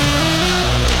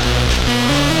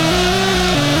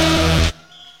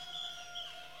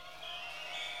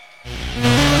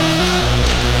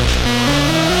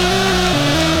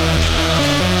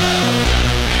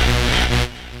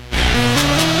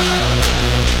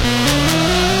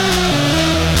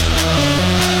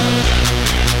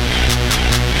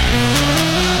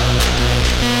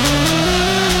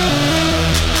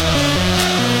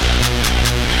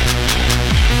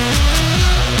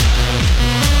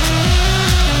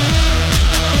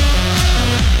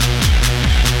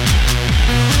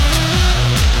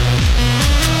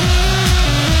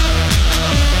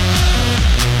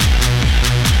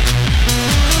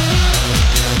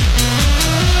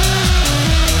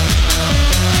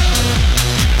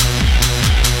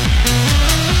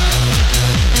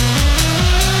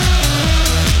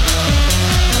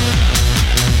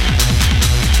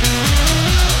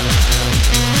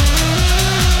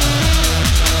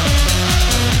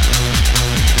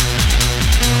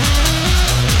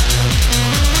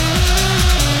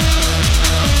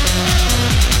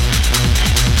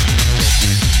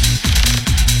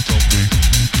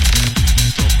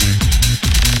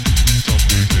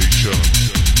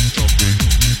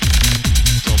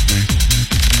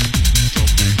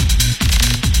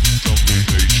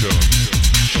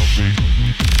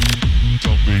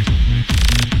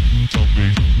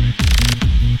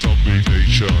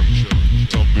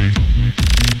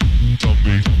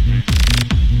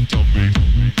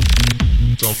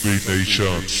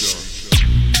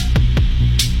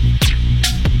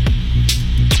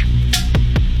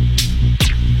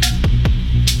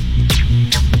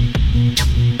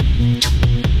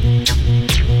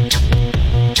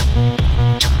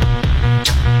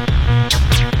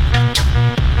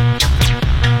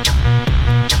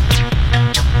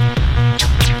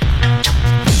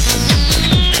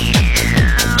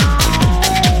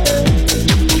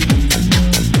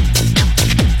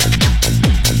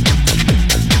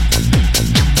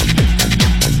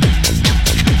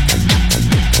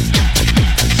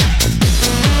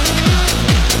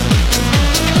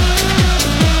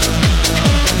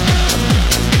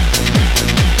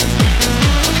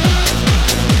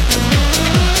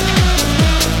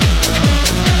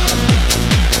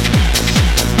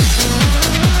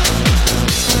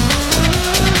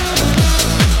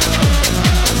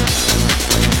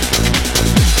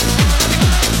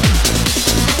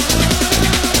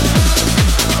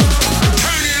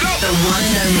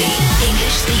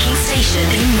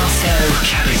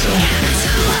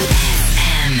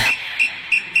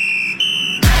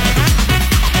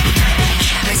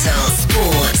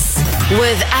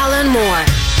 With Alan Moore.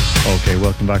 Okay,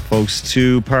 welcome back, folks,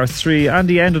 to part 3 and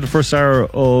the end of the first hour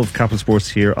of Capital Sports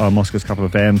here on Moscow's Capital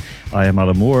FM. I am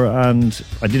Alan Moore, and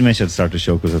I didn't mention at the start of the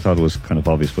show because I thought it was kind of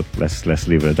obvious, but let's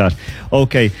leave it at that.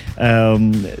 Okay,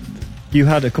 you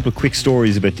had a couple of quick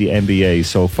stories about the NBA,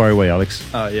 so fire away, Alex.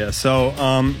 So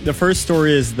the first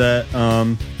story is that,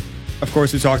 of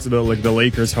course, we talked about like the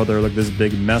Lakers, how they're like this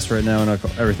big mess right now and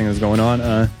everything that's going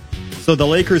on. So the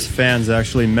Lakers fans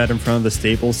actually met in front of the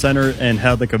Staples Center and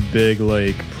had like a big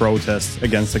like protest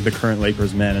against like the current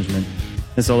Lakers management.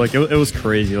 And so like it was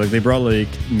crazy. Like they brought like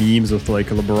memes with like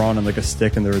LeBron and like a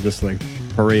stick, and they were just like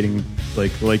parading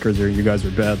like Lakers or you guys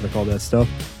are bad, like all that stuff.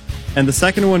 And the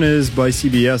second one is by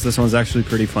CBS. This one's actually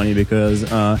pretty funny because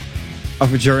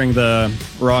during the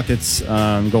Rockets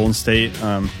Golden State,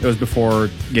 it was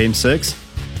before Game 6.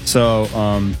 So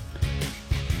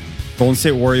Golden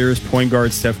State Warriors point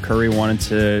guard Steph Curry wanted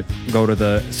to go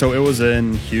to so it was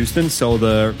in Houston. So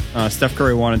the Steph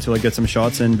Curry wanted to like get some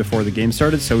shots in before the game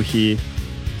started. So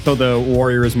the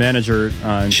Warriors manager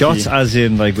Shots as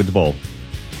in like with the ball.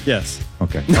 Yes.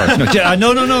 Okay. All right.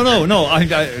 No.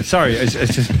 I'm sorry. It's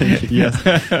just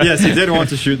yes, he did want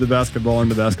to shoot the basketball in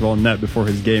the basketball net before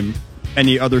his game.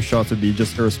 Any other shots would be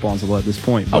just irresponsible at this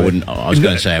point. I was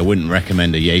going to say I wouldn't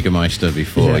recommend a Jägermeister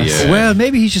before. Yes. Yeah. Well,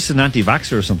 maybe he's just an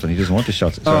anti-vaxxer or something. He doesn't want the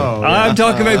shots. Oh, I'm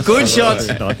talking about good shots,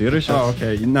 not the other shots. Oh,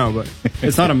 okay. No, but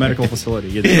it's not a medical facility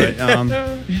either, right?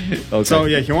 Okay. So,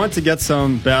 yeah, he wanted to get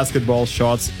some basketball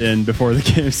shots in before the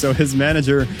game. So his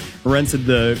manager rented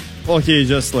he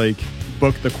just, like,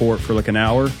 booked the court for, like, an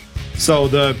hour. So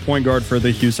the point guard for the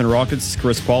Houston Rockets,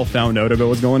 Chris Paul, found out about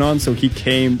what's going on. So he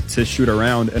came to shoot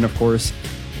around. And, of course,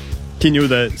 he knew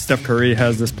that Steph Curry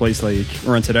has this place, like,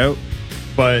 rented out.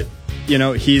 But, you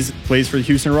know, plays for the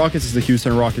Houston Rockets. It's the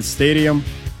Houston Rockets Stadium.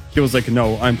 He was like,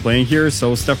 no, I'm playing here.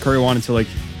 So Steph Curry wanted to, like,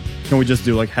 can we just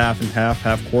do, like, half and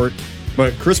half court?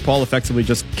 But Chris Paul effectively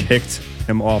just kicked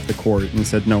him off the court and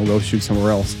said, no, go shoot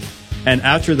somewhere else. And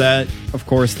after that, of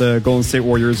course, the Golden State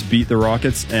Warriors beat the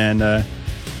Rockets. And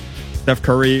Steph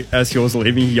Curry, as he was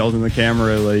leaving, he yelled in the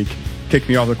camera, like, kick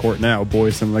me off the court now,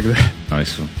 boys, something like that.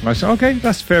 Nice. Okay,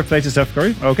 that's fair play to Steph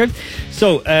Curry. Okay.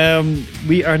 So,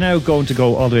 we are now going to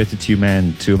go all the way to two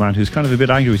men, to a man who's kind of a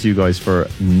bit angry with you guys for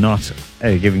not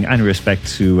giving any respect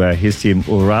to his team,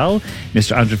 Ural.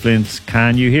 Mr. Andrew Flint,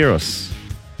 can you hear us?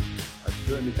 I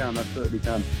certainly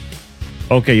can.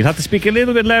 Okay, you'll have to speak a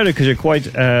little bit louder because you're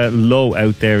quite low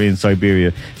out there in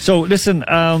Siberia. So, listen,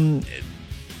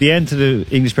 the end to the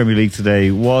English Premier League today,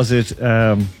 was it,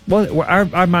 are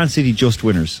Man City just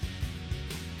winners?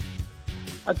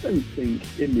 I don't think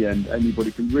in the end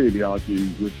anybody can really argue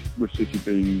with City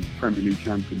being Premier League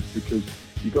champions, because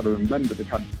you've got to remember they've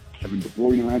had Kevin De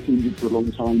Bruyne out injured for a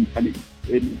long time, and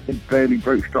it barely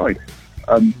broke stride.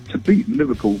 To beat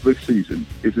Liverpool this season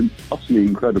is an utterly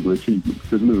incredible achievement,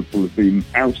 because Liverpool have been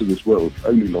out of this world,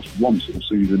 only lost once all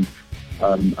season,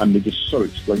 and they're just so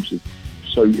explosive.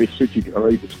 So if City are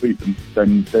able to beat them,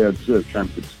 then they are deserved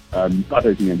champions. I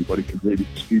don't think anybody can really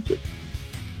dispute it.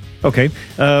 Okay.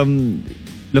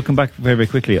 Looking back very, very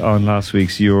quickly on last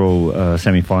week's Euro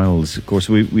semi-finals, of course,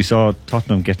 we saw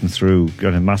Tottenham getting through,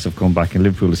 got a massive comeback, and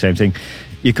Liverpool the same thing.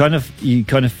 You kind of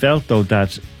felt, though,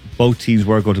 that both teams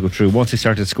were going to go through. Once they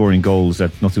started scoring goals,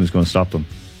 that nothing was going to stop them.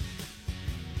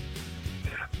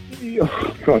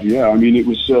 Oh, God, yeah. I mean, it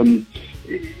was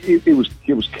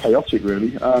chaotic,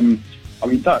 really. I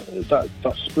mean, that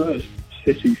Spurs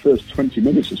City first 20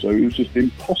 minutes or so, it was just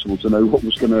impossible to know what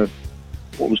was going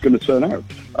to turn out.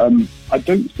 I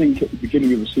don't think at the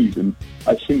beginning of the season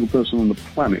a single person on the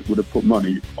planet would have put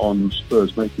money on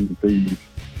Spurs making the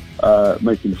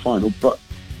final. But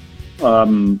I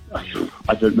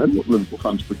don't know what Liverpool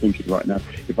fans were thinking right now.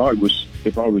 If I was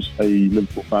a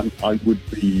Liverpool fan, I would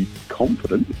be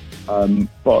confident.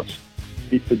 But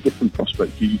it's a different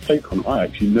prospect you take on. I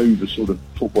actually know the sort of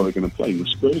football they're going to play with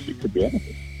Spurs. It could be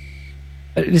anything.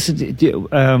 Listen,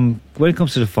 when it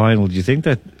comes to the final, do you think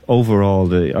that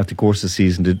overall, at the course of the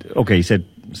season, you said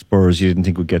Spurs you didn't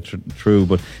think would get through,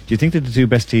 but do you think that the two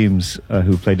best teams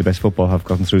who played the best football have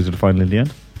gotten through to the final in the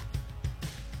end?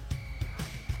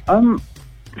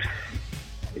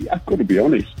 I've got to be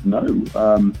honest, no.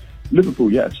 Liverpool,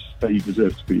 yes, they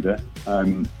deserve to be there.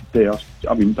 They are.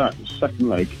 I mean, that second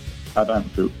leg at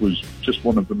Anfield was just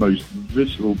one of the most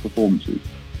visceral performances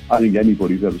I think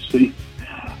anybody's ever seen.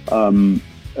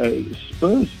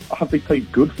 Spurs, have they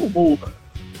played good football?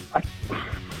 I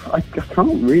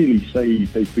can't really say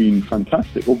they've been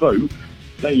fantastic, although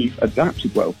they've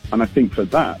adapted well, and I think for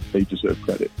that they deserve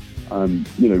credit.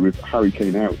 With Harry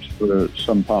Kane out for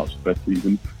some parts of their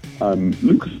season,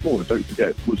 Lucas Moura, don't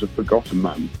forget, was a forgotten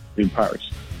man in Paris.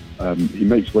 He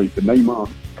makes way for Neymar,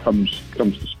 comes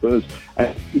to Spurs.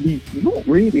 He's not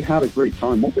really had a great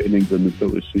time of it in England until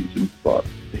this season, but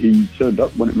he turned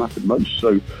up when it mattered most.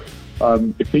 So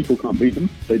if people can't beat them,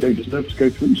 they don't deserve to go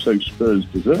through. So Spurs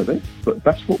deserve it. But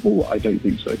best football, I don't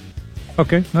think so.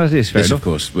 Okay, that is fair This, enough. of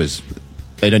course, was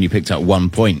they'd only picked up 1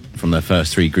 point from their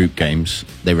first 3 group games.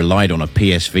 They relied on a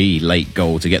PSV late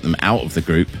goal to get them out of the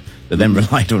group. They then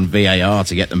relied on VAR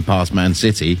to get them past Man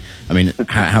City. I mean,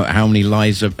 how many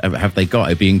lives have they got?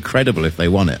 It'd be incredible if they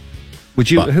won it. Would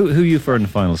you? Who are you for in the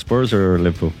final, Spurs or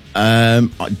Liverpool?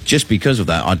 Just because of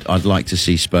that, I'd like to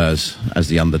see Spurs as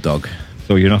the underdog.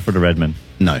 So you're not for the Redmen?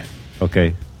 No.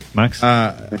 Okay. Max?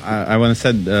 I want to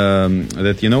say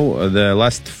that, the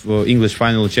last English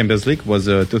final Champions League was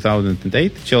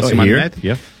 2008, Chelsea Man United.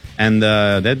 Yeah. And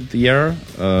that year,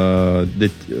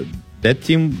 that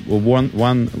team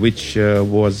won which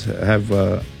have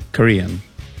Korean.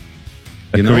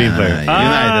 Korean player.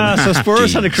 United. So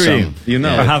Spurs had a Korean. You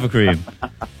know. Or have a Korean.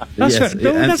 That's Yes, fair. No,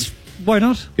 and- that's why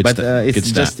not? But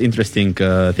it's just interesting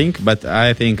thing. But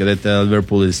I think that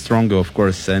Liverpool is stronger, of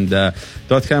course, and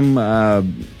Tottenham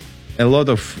a lot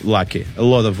of lucky, and a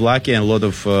lot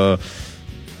of.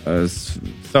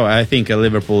 So I think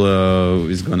Liverpool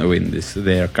is going to win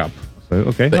their cup.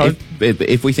 Okay. But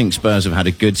if we think Spurs have had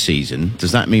a good season,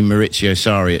 does that mean Maurizio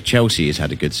Sarri at Chelsea has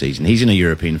had a good season? He's in a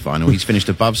European final. He's finished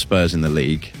above Spurs in the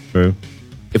league. True.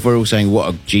 If we're all saying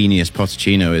what a genius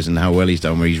Pochettino is and how well he's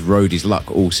done, where he's rode his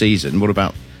luck all season, what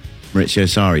about Maurizio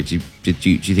Sarri? Do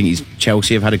you think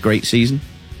Chelsea have had a great season?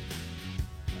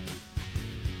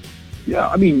 Yeah,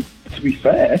 I mean, to be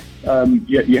fair,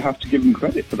 you have to give him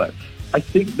credit for that. I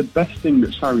think the best thing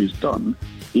that Sarri has done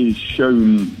is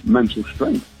shown mental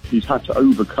strength. He's had to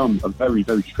overcome a very,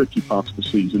 very tricky part of the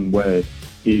season where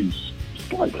his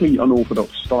slightly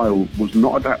unorthodox style was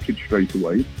not adapted straight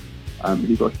away.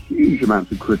 He got huge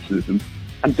amounts of criticism.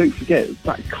 And don't forget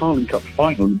that Carling Cup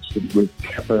final incident with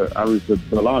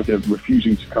Arrizabalaga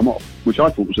refusing to come off, which I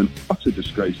thought was an utter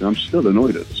disgrace, and I'm still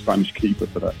annoyed at the Spanish keeper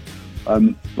for that.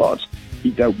 But he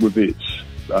dealt with it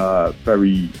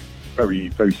very, very,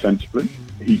 very sensibly.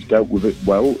 He's dealt with it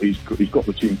well. He's got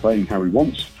the team playing how he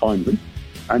wants, finally.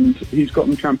 And he's got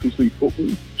them Champions League football.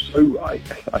 So I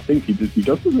think he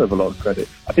does deserve a lot of credit.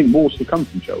 I think more's to come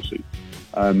from Chelsea.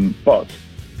 But,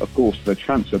 of course, the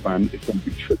transfer ban is going to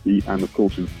be tricky. And, of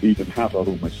course, with Eden Hazard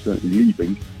almost certainly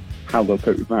leaving, how they'll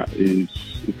cope with that is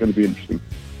going to be interesting.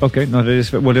 Okay, no, that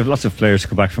is. Well, they have lots of players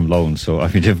come back from loan. So,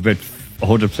 I mean, they've about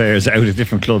 100 players out of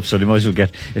different clubs, so they might as well get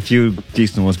a few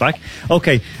decent ones back.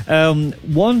 Okay,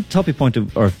 one topic point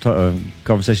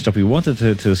conversation topic we wanted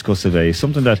to discuss today is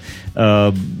something that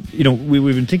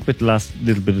we've been thinking about the last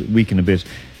week and a bit,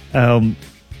 and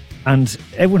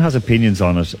everyone has opinions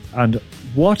on it. And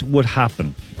what would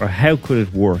happen, or how could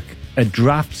it work? A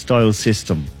draft style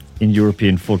system in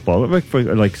European football,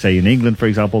 like say in England, for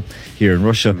example, here in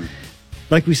Russia.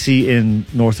 Like we see in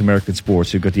North American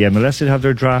sports, you've got the MLS that have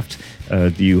their draft.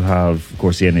 You have, of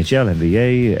course, the NHL,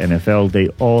 NBA, NFL. They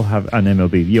all have, and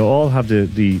MLB. You all have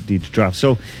the draft.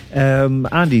 So,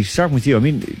 Andy, starting with you. I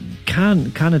mean,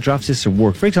 can a draft system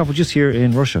work? For example, just here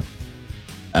in Russia.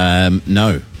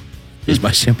 No, is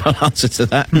my simple answer to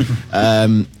that.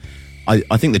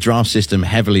 I think the draft system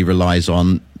heavily relies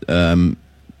on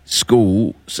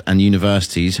schools and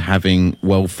universities having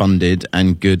well-funded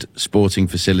and good sporting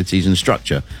facilities and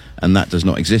structure, and that does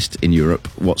not exist in Europe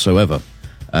whatsoever.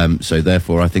 So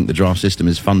therefore I think the draft system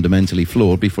is fundamentally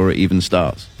flawed before it even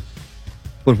starts.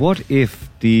 But what if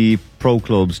the pro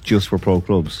clubs just were pro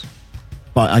clubs?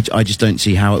 But I just don't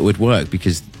see how it would work,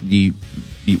 because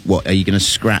what are you going to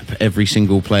scrap every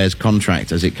single player's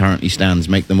contract as it currently stands,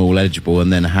 make them all eligible,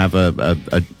 and then have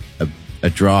a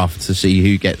draft to see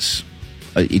who gets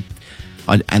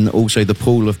and also the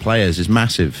pool of players is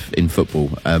massive in football,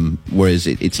 whereas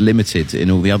it's limited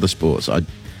in all the other sports. I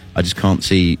just can't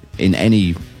see in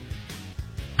any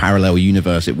parallel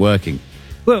universe it working.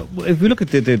 Well, if we look at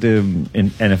the in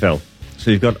NFL,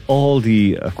 so you've got all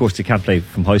the, of course, they can't play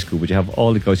from high school, but you have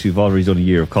all the guys who've already done a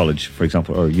year of college, for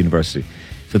example, or university.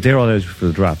 So they're all eligible for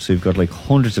the draft. So you've got like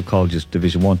hundreds of colleges,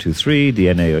 Division 1, 2, 3,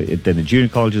 the NA, then the junior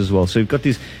colleges as well. So you've got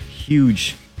these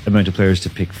huge amount of players to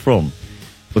pick from.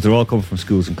 But they're all coming from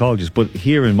schools and colleges. But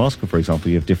here in Moscow, for example,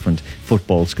 you have different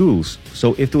football schools.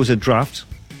 So if there was a draft,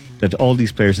 that all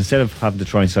these players, instead of having to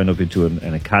try and sign up into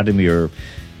an academy or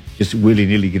just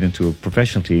willy-nilly get into a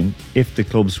professional team, if the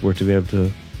clubs were to be able to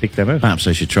pick them out. Perhaps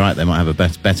they should try it. They might have a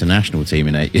better national team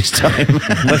in 8 years' time.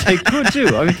 Well, they could do.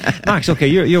 I mean, Max, okay,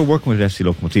 you're working with FC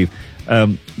Lokomotiv.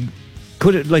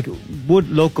 Would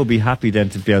Loco be happy then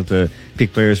to be able to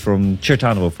pick players from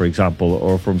Chertanovo, for example,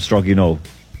 or from Strogino?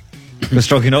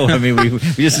 Because I mean, we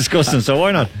just discussed them, so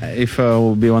why not? If I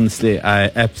will be honestly, I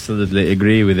absolutely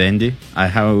agree with Andy. I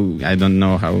don't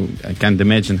know how, I can't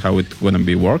imagine how it's gonna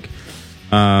be work.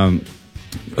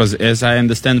 Because as I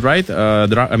understand right,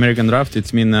 the American draft,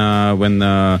 it's mean when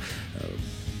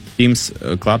teams,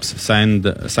 clubs sign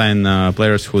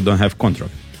players who don't have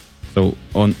contract. So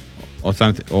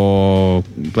or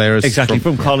players exactly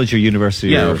from college or university.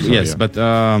 Yeah, or so, yes, yeah. but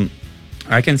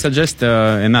I can suggest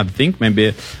another thing.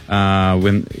 Maybe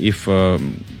if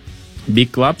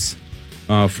big clubs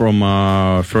from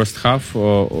first half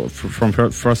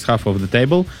first half of the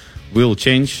table will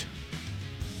change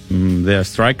their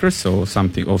strikers or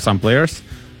something, or some players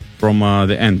from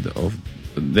the end of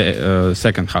the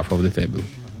second half of the table.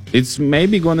 It's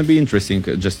maybe going to be interesting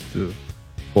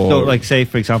so, like, say,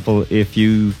 for example, if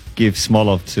you give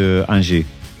Smolov to Angie.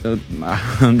 I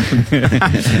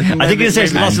think it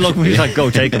says lots of luck when he's like, go,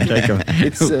 take him.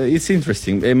 It's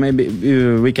interesting. Maybe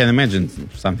we can imagine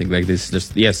something like this.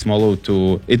 Just Smolov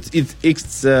to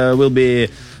it will be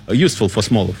useful for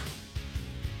Smolov.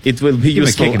 It will be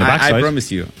useful. I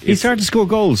promise you. He started to score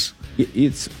goals.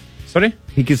 Sorry?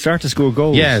 He can start to score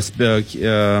goals. Yes.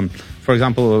 For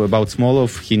example, about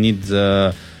Smolov, he needs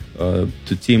to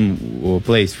team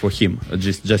plays for him.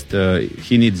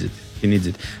 He needs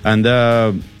it. And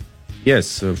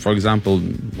yes, for example,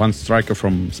 one striker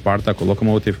from Spartak or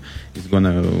Lokomotiv is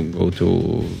gonna go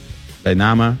to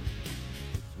Dynamo.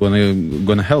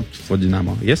 Gonna help for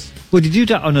Dynamo. Yes. Well, you do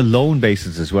that on a loan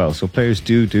basis as well. So players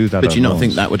do that. But do you not loans.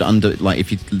 think that would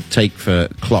if you take for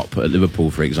Klopp at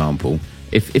Liverpool, for example,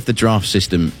 if the draft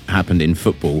system happened in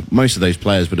football, most of those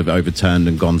players would have overturned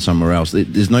and gone somewhere else.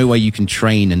 There's no way you can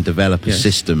train and develop a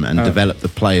system and develop the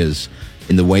players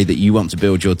in the way that you want to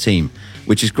build your team,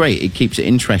 which is great. It keeps it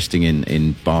interesting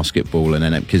in basketball, and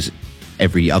then because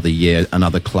every other year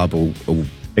another club will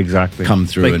exactly come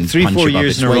through, like and 3-4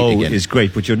 years in a row again. is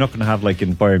great, but you're not going to have like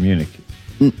in Bayern Munich.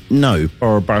 No,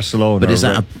 or Barcelona. But is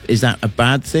that a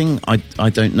bad thing? I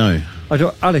don't know.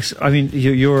 Alex, I mean,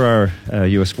 you're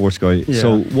a sports guy. Yeah.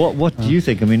 So what do you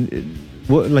think? I mean,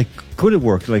 could it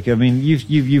work? Like, I mean,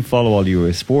 you follow all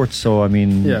US sports, so I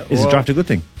mean, is the draft a good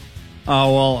thing?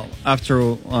 Well,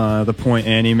 after the point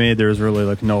Annie made, there's really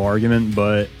like no argument.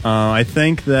 But I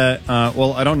think that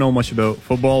I don't know much about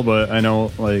football, but I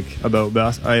know like about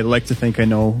I like to think I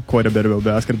know quite a bit about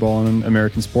basketball and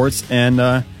American sports, and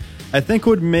I think it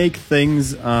would make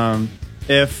things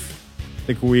if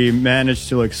like we manage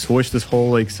to like switch this whole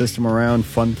like system around,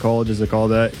 fund colleges, like all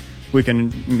that, we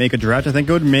can make a draft. I think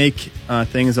it would make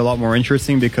things a lot more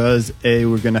interesting because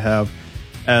we're going to have,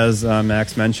 as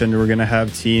Max mentioned, we're going to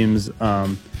have teams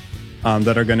that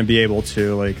are going to be able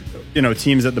to, like,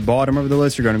 teams at the bottom of the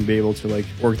list are going to be able to like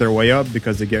work their way up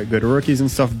because they get good rookies and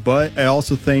stuff. But I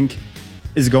also think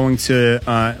is going to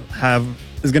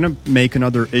make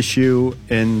another issue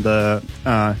in the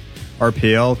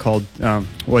RPL called,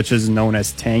 which is known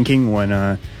as tanking,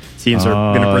 when teams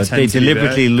are going to pretend they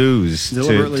deliberately lose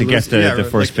to get the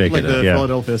first pick. Like the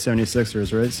Philadelphia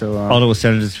 76ers, right? So Ottawa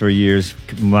Senators for years,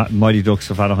 Mighty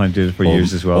Ducks of Anaheim did it for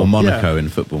years as well. Or Monaco in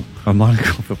football. Or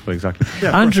Monaco football, exactly.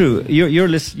 Yeah, Andrew, you're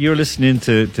listening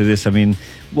to this. I mean,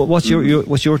 what's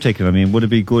your take on it? I mean, would it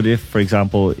be good if, for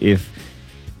example, if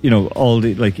we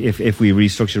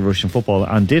restructured Russian football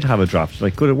and did have a draft,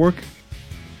 like, could it work?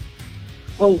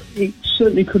 Well, it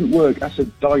certainly couldn't work as a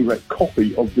direct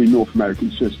copy of the North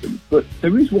American system. But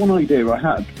there is one idea I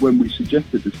had when we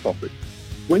suggested this topic.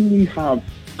 When you have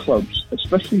clubs,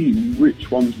 especially rich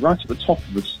ones right at the top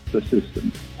of the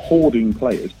system, hoarding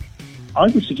players, I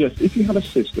would suggest if you had a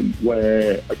system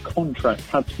where a contract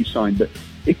had to be signed that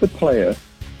if a player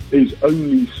is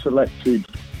only selected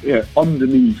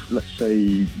underneath, let's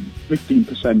say,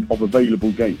 15% of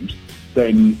available games,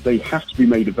 then they have to be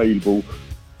made available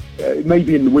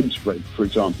maybe in the winter break, for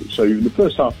example. So in the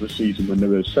first half of the season, when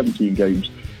there are 17 games,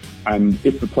 and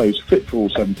if the player's fit for all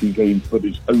 17 games, but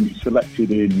is only selected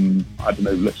in, I don't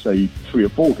know, let's say 3 or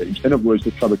 4 games, in other words,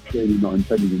 the club are clearly not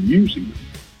intending on using them,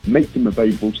 make them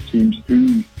available to teams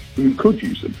who could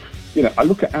use them. I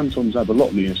look at Anton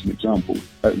Zabalotny as an example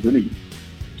at Zenit.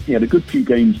 He had a good few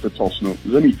games for Tosnok.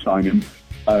 Zenit signed him,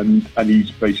 and he's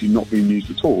basically not being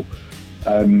used at all.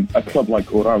 A club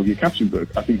like Oral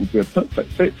Yekaterinburg, I think, would be a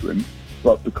perfect fit for him,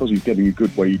 but because he's getting a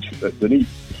good wage at Zenit,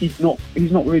 he's not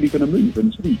really going to move,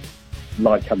 and Zenit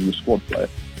like having a squad player.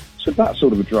 So that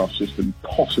sort of a draft system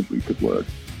possibly could work,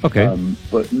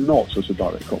 but not as a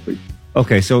direct copy.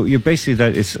 Okay, so you're basically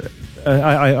that it's.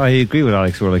 I agree with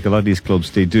Alex. Where like a lot of these clubs,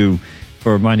 they do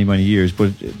for many, many years,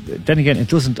 but then again, it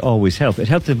doesn't always help. It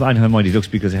helped the Anaheim Mighty Ducks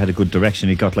because they had a good direction.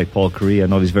 It got like Paul Correa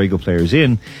and all these very good players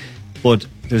in. But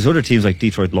there's other teams like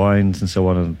Detroit Lions and so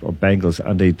on, or Bengals,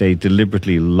 and they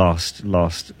deliberately lost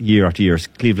year after year.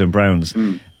 Cleveland Browns.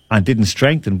 And didn't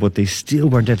strengthen, but they still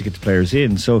weren't able to get the players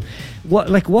in. So,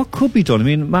 what could be done? I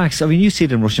mean, Max, you see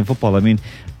it in Russian football. I mean,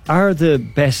 are the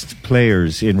best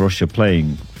players in Russia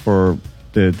playing for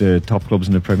the top clubs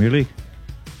in the Premier League?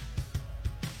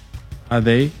 Are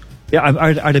they? Yeah,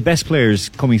 are the best players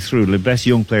coming through, the best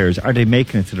young players, are they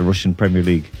making it to the Russian Premier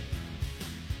League?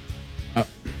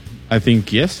 I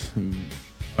think yes.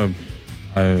 I'm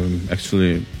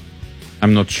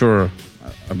not sure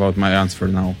about my answer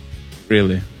now,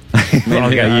 really.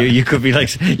 Okay, you could be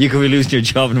losing your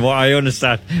job, and I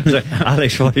understand. So,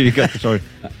 Alex, what have you got? Sorry.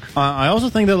 I also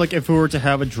think that if we were to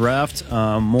have a draft,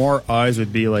 more eyes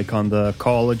would be on the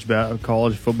college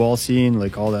football scene,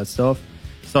 all that stuff.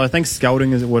 So I think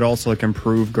scouting would also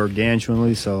improve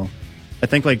gargantuanly. So I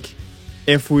think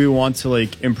if we want to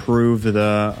improve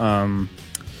the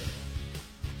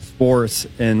sports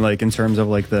in terms of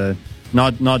the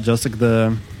not just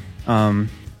the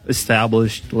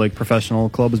established professional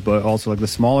clubs, but also the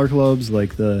smaller clubs,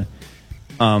 the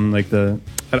I'm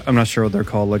not sure what they're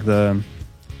called, the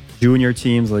junior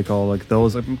teams,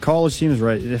 those college teams,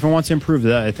 right? If I want to improve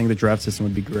that, I think the draft system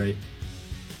would be great.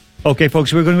 Okay,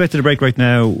 folks, we're going to get to the break right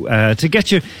now. To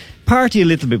get you party a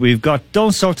little bit, we've got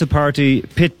Don't Stop the Party,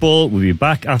 Pitbull. We'll be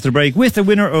back after the break with the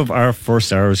winner of our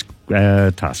first hour's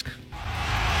task.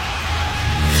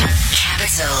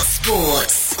 Capital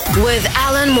Sports with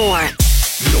Alan Moore.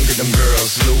 You don't get them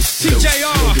girls loose. TJR. You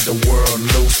don't get the world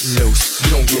loose.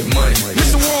 You don't get money.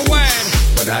 Mr. Worldwide.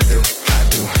 But I do.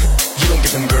 You don't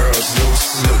get them girls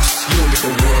loose. You don't get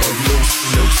the world loose.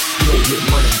 You don't get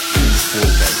money.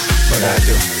 But I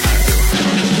do.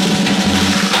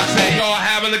 I think y'all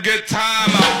having a good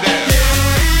time out there.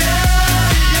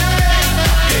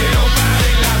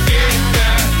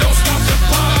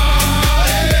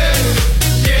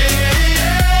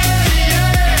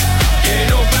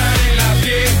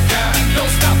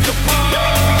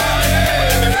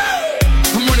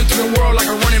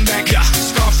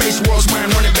 World's mine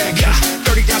running back,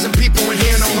 30,000 people in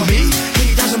here know me,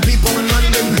 80,000 people in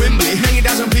London, Wembley,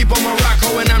 90,000 people in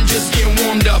Morocco, and I'm just getting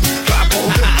warmed up. Papo,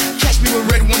 catch me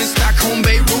with red one in Stockholm,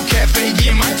 Beirut Cafe,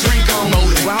 getting my drink on.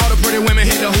 While all the pretty women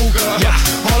hit the hookah,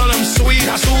 all of them sweet,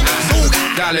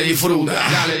 dale di fruta,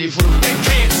 dale di fruta. They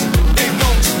can't, they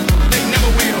won't, they never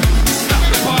will stop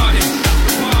the party.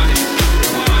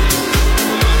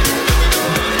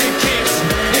 They can't,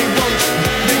 they won't,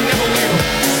 they never will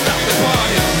stop the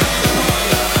party.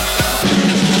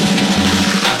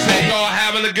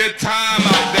 Having a good time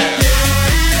out there.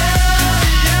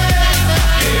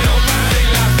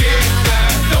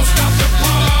 Don't stop the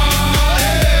party.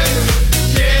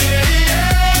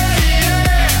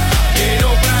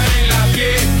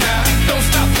 Don't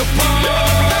stop the party.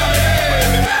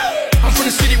 I'm from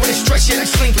the city where they stretch it like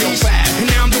Slinky. And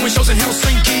now I'm doing shows in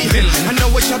Helsinki. I know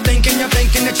what y'all thinking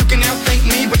that you can outthink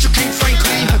me, but you can't,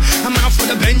 frankly. I'm out for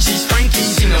the Benjis,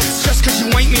 Frankies. Just cause you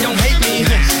ain't me, don't hate me.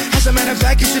 As a matter of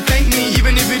fact, you should thank me.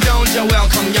 Even if you don't, you're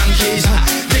welcome, Yankees.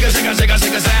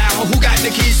 Zigga, zow. Who got the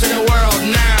keys to the world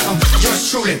now?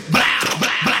 Yours truly. Blah, blah,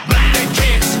 blah, blah. They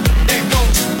can't, they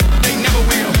won't, they never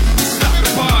will stop the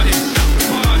party.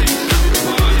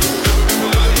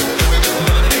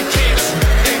 They can't,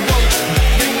 they won't,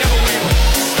 they never will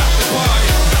stop the party.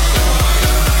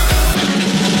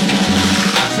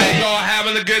 I think y'all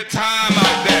having a good time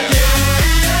out there.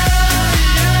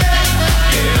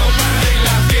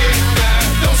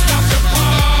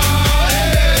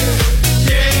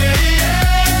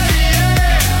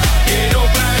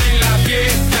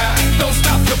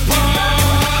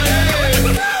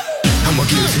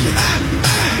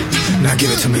 Now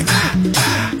give it to me,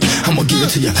 I'ma give it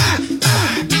to you,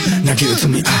 Now give it to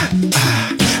me,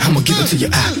 I'ma give it to you,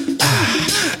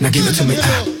 Now give it to me,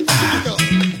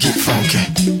 get funky.